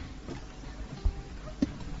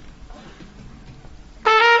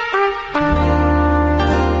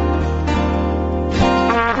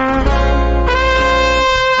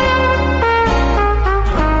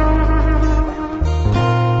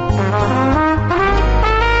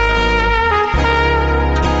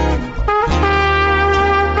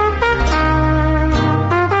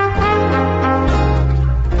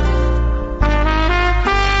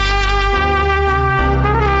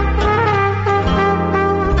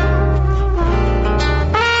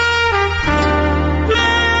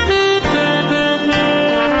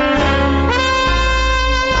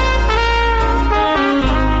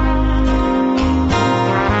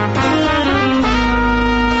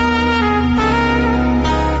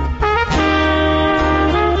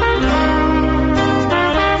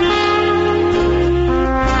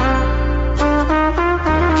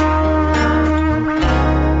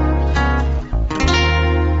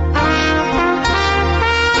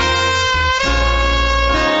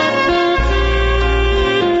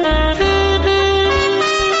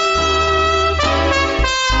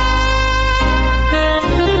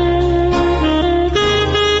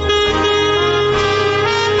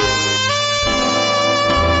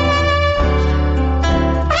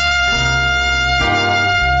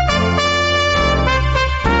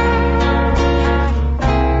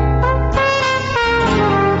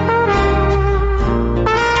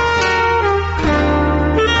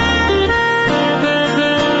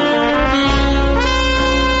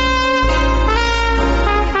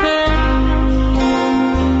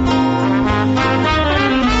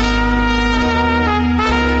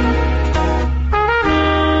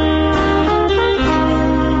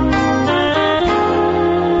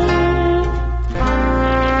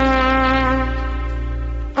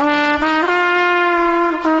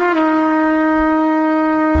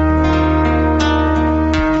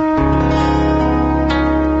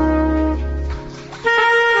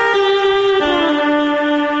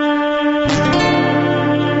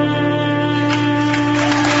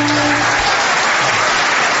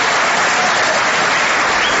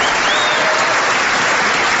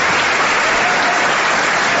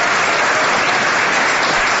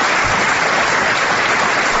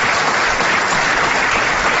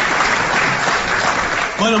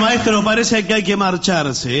 Bueno, maestro, parece que hay que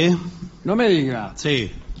marcharse, ¿eh? No me diga.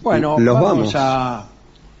 Sí. Bueno, Los vamos vamos. a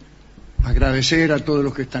agradecer a todos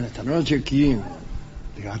los que están esta noche aquí en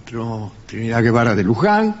el Teatro Trinidad Guevara de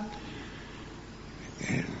Luján.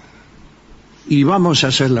 y vamos a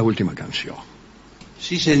hacer la última canción.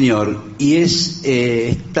 Sí, señor, y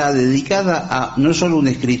está dedicada a no solo un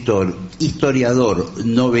escritor, historiador,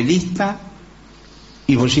 novelista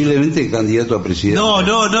y posiblemente candidato a presidente.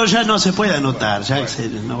 No, ya no se puede anotar. Ya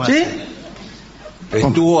no va ¿Sí? a ser.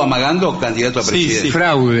 Estuvo amagando candidato a presidente. Sí.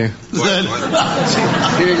 Fraude. Bueno.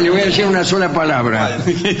 Le voy a decir una sola palabra.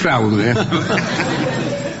 Fraude.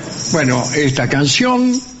 Bueno, esta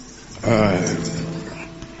canción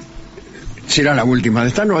será la última de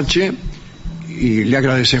esta noche y le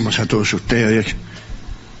agradecemos a todos ustedes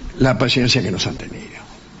la paciencia que nos han tenido.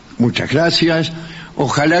 Muchas gracias.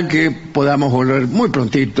 Ojalá que podamos volver muy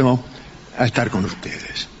prontito a estar con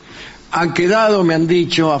ustedes. Han quedado, me han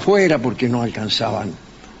dicho, afuera porque no alcanzaban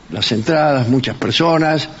las entradas muchas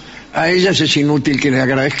personas. A ellas es inútil que les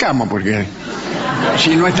agradezcamos porque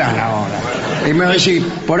si no están ahora. Y me va a decir,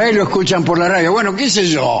 por ahí lo escuchan por la radio. Bueno, qué sé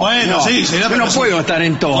yo. Bueno, no, sí, será, yo no puedo estar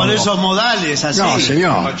en todo. Con esos modales así. No,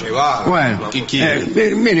 señor. Bueno, ¿Qué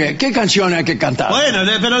quiere? mire, ¿qué canción hay que cantar? Bueno,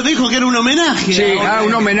 pero dijo que era un homenaje. Sí,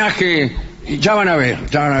 un homenaje. Ya van a ver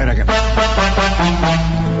acá.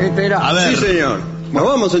 Este era. A ver. Sí, señor. ¿Nos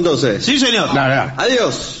vamos entonces? Sí, señor. Dale.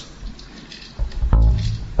 Adiós.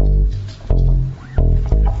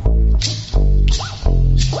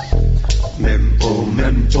 Mempo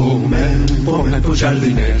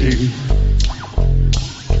giardinelli.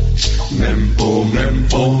 Mempo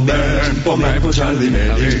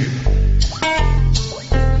giardinelli.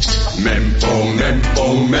 Mempo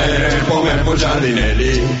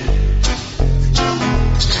giardinelli.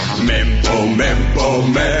 Mempo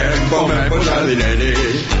giardinelli.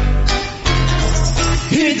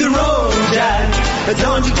 Hit the road, Jack.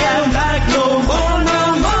 Don't you come back no more,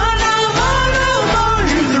 no more, no more, no more.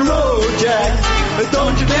 Hit the road, Jack.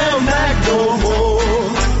 Don't you come back no more.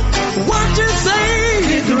 What you say?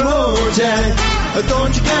 Hit the road, Jack.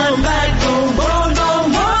 Don't you come back no more, no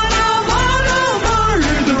more, no more, no more.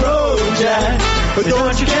 Hit the road, Jack.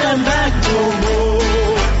 Don't you come back no more.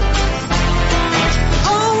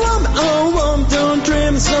 Oh, woman, don't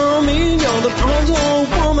dream so mean. You're the only old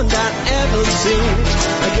woman that I ever seen.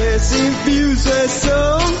 I guess if you say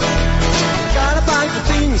so, gotta pack the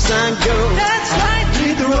things and go. That's right,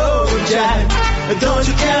 hit the road, Jack. Don't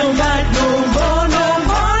you come back no more, no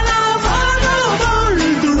more, no more, no more.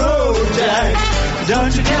 Hit the road, Jack.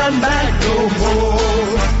 Don't you come back no more.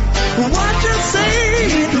 What you say?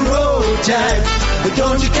 Hit the road, Jack.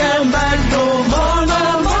 Don't you come back no more,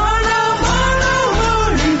 no more, no more, no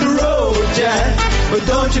more. Hit the road, Jack.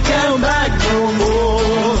 Don't you come back no more.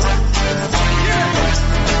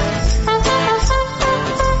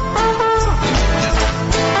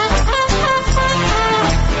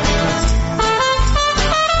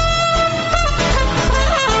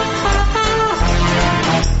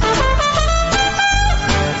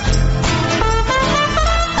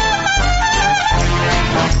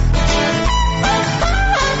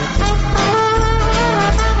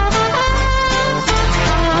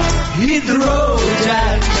 Hit the road,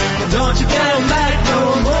 Jack. Don't you come back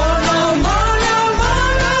no more, no more, no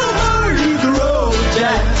more, no more. Hit the road,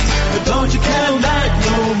 Jack. Don't you come back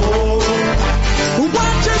no more.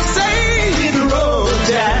 What you say? Hit the road,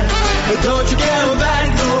 Jack. Don't you come back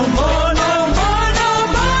no more, no more, no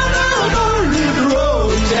more, no more. Hit the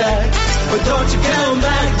road, Jack. Don't you come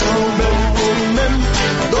back no more.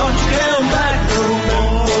 Don't you come back no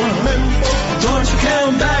more. Don't you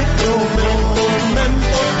come back no more.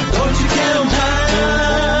 Don't you come back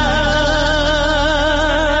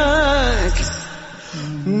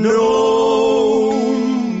no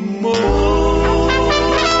more.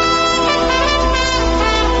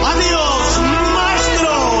 Adiós,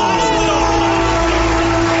 maestro.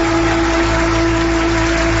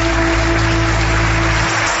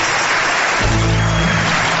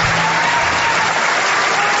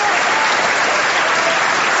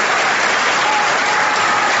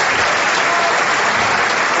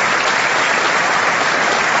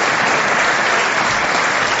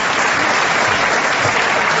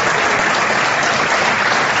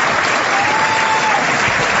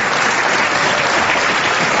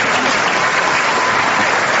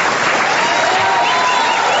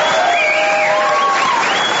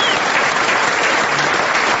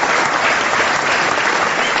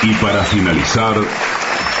 Y para finalizar,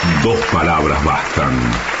 2 palabras bastan.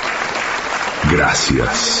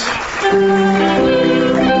 Gracias.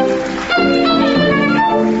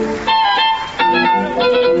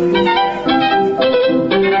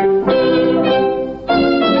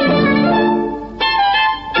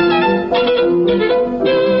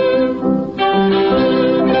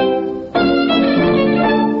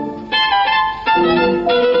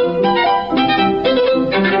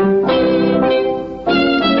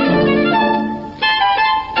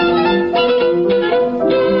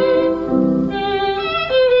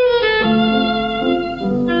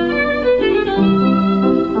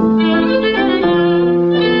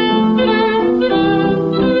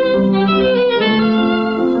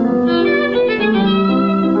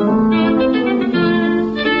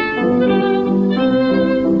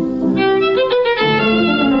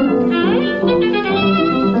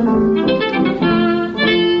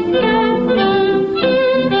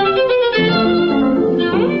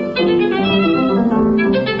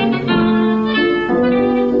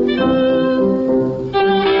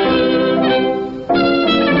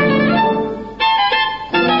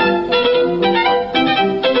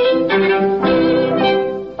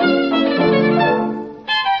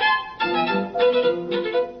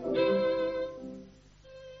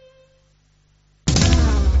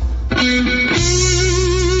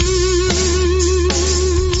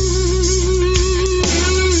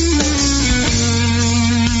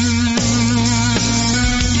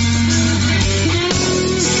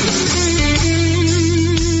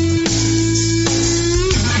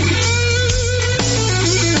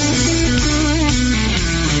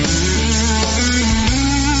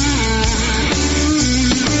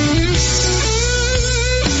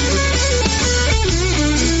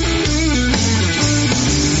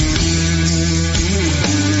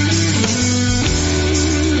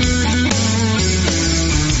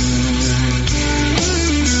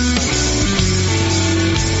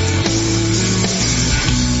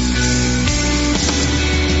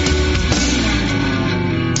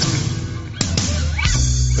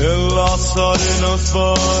 las arenas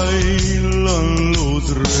bailan los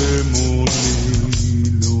remolinos.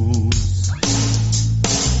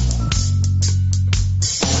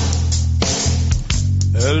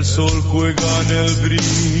 El sol juega en el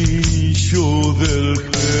brillo del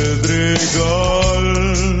pedregal.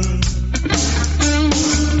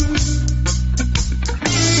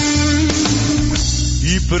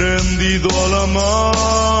 Y prendido a la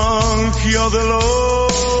magia de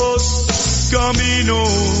los caminos,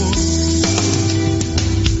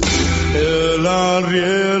 el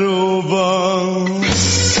arriero va,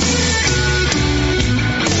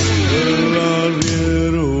 el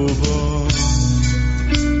arriero va.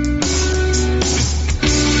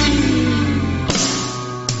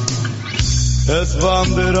 Es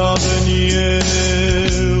bandera de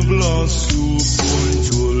niebla, su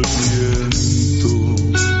poncho el viento.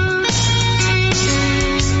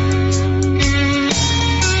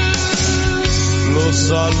 Lo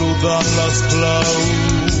saludan las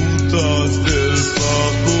flautas del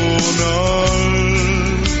pajonal.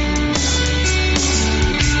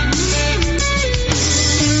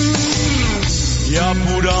 Y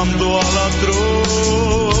apurando a la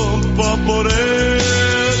tropa por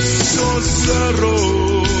esos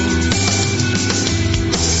cerros,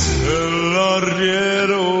 el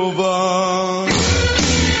arriero va,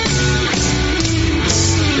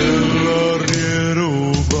 el arriero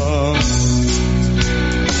va.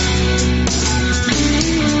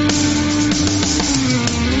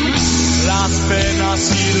 Las penas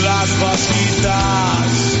y las vaquitas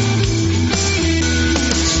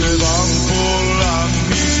se van por la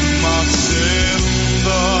misma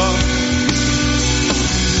senda.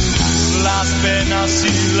 Las penas y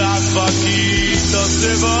las vaquitas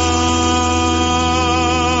se van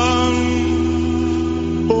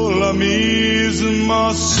por la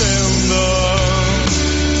misma senda.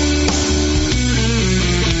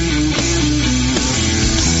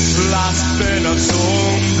 Las penas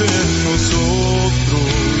son de nosotros,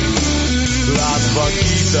 las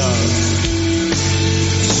vaquitas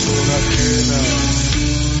son ajenas.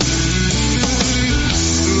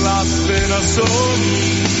 Las penas son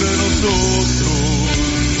de nosotros,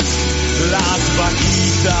 las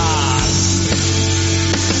vaquitas.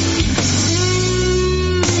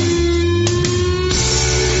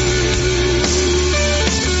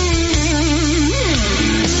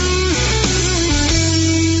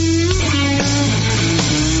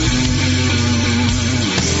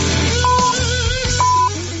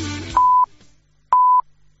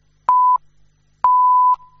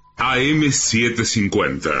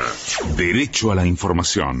 AM750. Derecho a la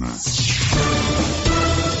información.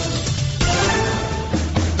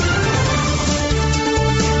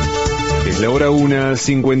 Es la hora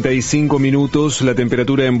 1:55. La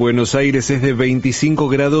temperatura en Buenos Aires es de 25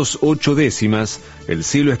 grados 8 décimas. El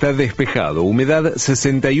cielo está despejado, humedad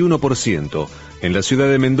 61%. En la ciudad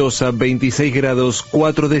de Mendoza, 26 grados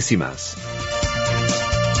 4 décimas.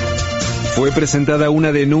 Fue presentada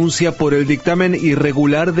una denuncia por el dictamen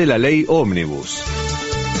irregular de la ley ómnibus.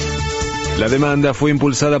 La demanda fue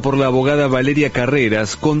impulsada por la abogada Valeria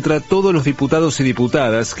Carreras contra todos los diputados y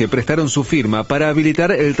diputadas que prestaron su firma para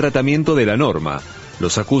habilitar el tratamiento de la norma.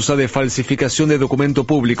 Los acusa de falsificación de documento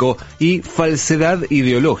público y falsedad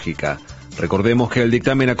ideológica. Recordemos que el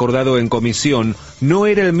dictamen acordado en comisión no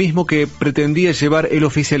era el mismo que pretendía llevar el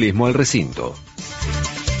oficialismo al recinto.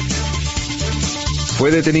 Fue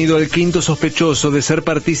detenido el quinto sospechoso de ser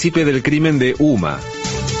partícipe del crimen de UMA.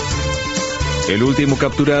 El último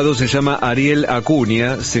capturado se llama Ariel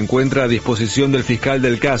Acuña, se encuentra a disposición del fiscal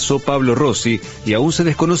del caso, Pablo Rossi, y aún se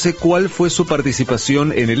desconoce cuál fue su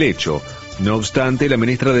participación en el hecho. No obstante, la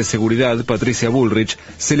ministra de Seguridad, Patricia Bullrich,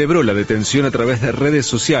 celebró la detención a través de redes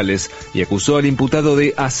sociales y acusó al imputado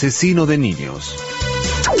de asesino de niños.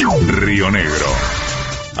 Río Negro.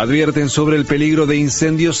 Advierten sobre el peligro de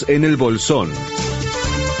incendios en el Bolsón.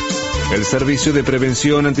 El Servicio de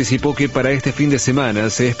Prevención anticipó que para este fin de semana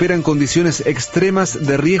se esperan condiciones extremas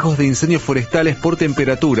de riesgos de incendios forestales por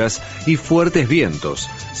temperaturas y fuertes vientos.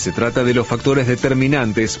 Se trata de los factores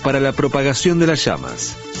determinantes para la propagación de las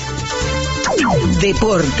llamas.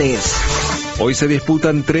 Deportes. Hoy se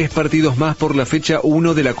disputan 3 partidos más por la fecha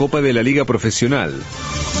 1 de la Copa de la Liga Profesional.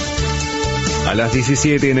 A las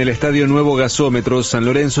 17 en el Estadio Nuevo Gasómetro, San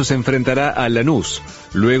Lorenzo se enfrentará a Lanús.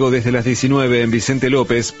 Luego, desde las 19 en Vicente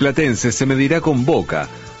López, Platense se medirá con Boca.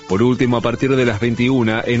 Por último, a partir de las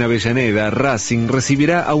 21 en Avellaneda, Racing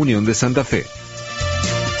recibirá a Unión de Santa Fe.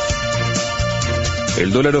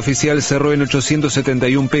 El dólar oficial cerró en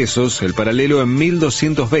 871 pesos, el paralelo en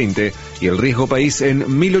 1.220 y el riesgo país en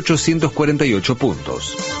 1.848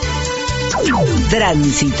 puntos.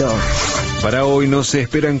 Tránsito. Para hoy no se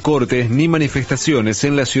esperan cortes ni manifestaciones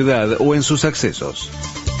en la ciudad o en sus accesos.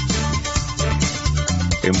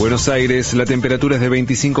 En Buenos Aires la temperatura es de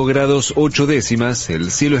 25 grados 8 décimas, el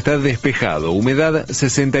cielo está despejado, humedad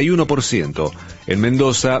 61%. En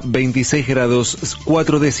Mendoza 26 grados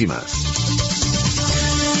 4 décimas.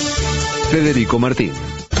 Federico Martín.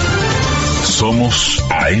 Somos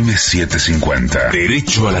AM750.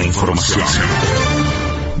 Derecho a la información.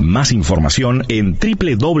 Más información en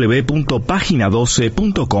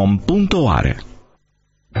www.pagina12.com.ar.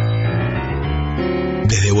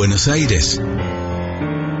 Desde Buenos Aires,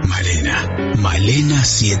 Malena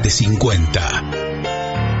 750.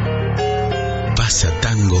 Pasa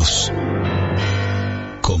tangos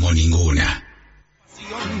como ninguna.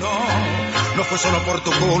 No fue solo por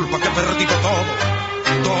tu culpa que perdí todo.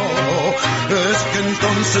 Es que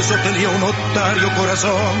entonces yo tenía un otario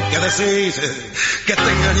corazón que decís que te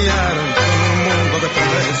engañaron con un mundo de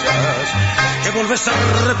promesas, que volvés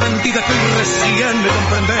arrepentida que recién me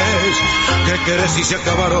comprendés, que querés y se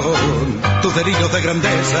acabaron tus delirios de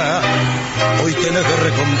grandeza. Hoy tenés de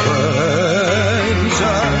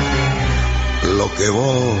recompensa lo que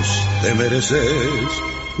vos te mereces.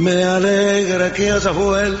 Me alegra que hayas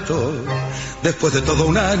vuelto después de todo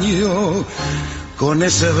un año con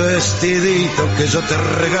ese vestidito que yo te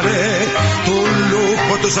regalé. Tu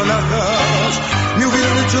lujo, tus alhajas me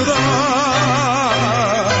hubieran hecho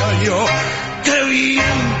daño. Qué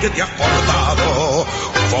bien que te has portado,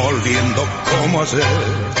 volviendo como ayer.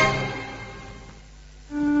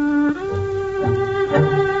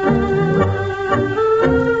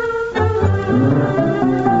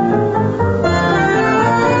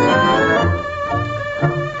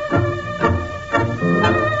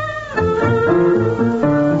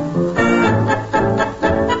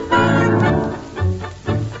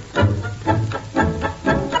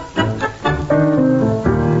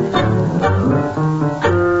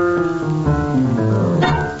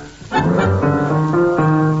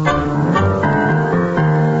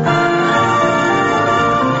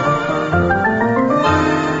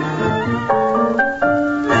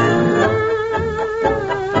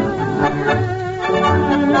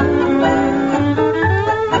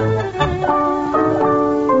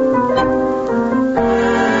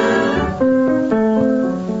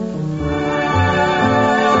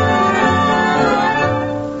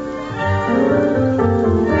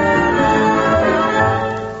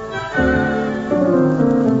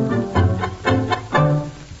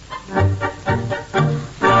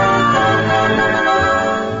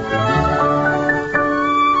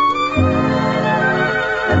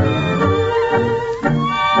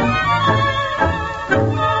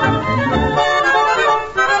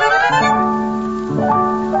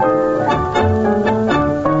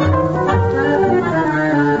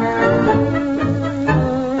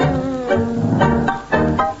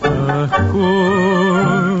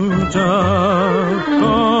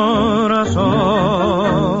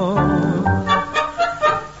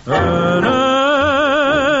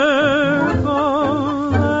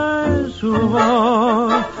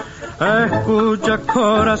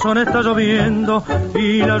 Corazón, está lloviendo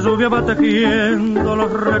y la lluvia va tejiendo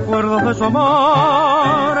los recuerdos de su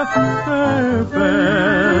amor. Qué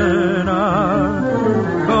pena,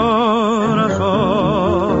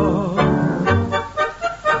 corazón,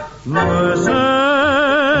 no es ella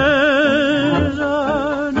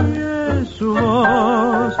ni es su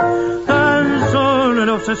voz, tan solo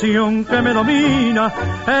la obsesión que me domina,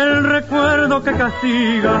 el recuerdo que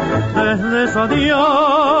castiga desde su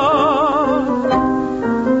adiós.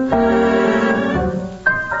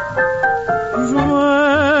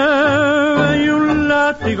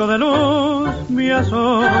 De luz me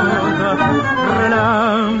azota,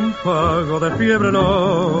 relámpago de fiebre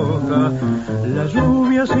loca, la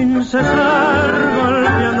lluvia sin cesar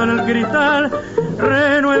golpeando en el cristal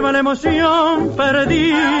renueva la emoción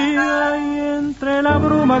perdida y entre entre la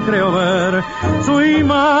bruma creo ver su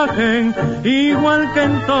imagen, igual que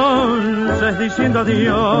entonces diciendo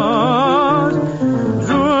adiós.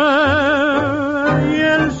 Llueve y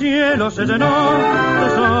el cielo se llenó de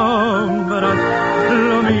sombras,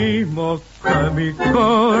 lo mismo que mi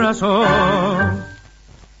corazón.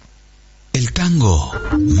 El tango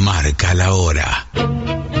marca la hora.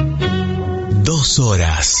 2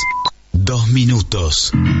 horas, 2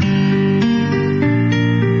 minutos.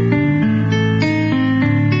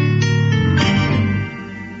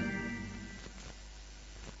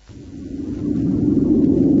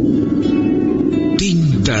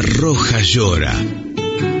 Tinta roja llora.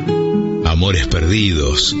 Amores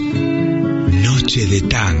perdidos. Noche de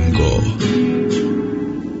tango.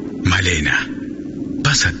 Malena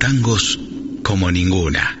pasa tangos como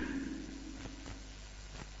ninguna.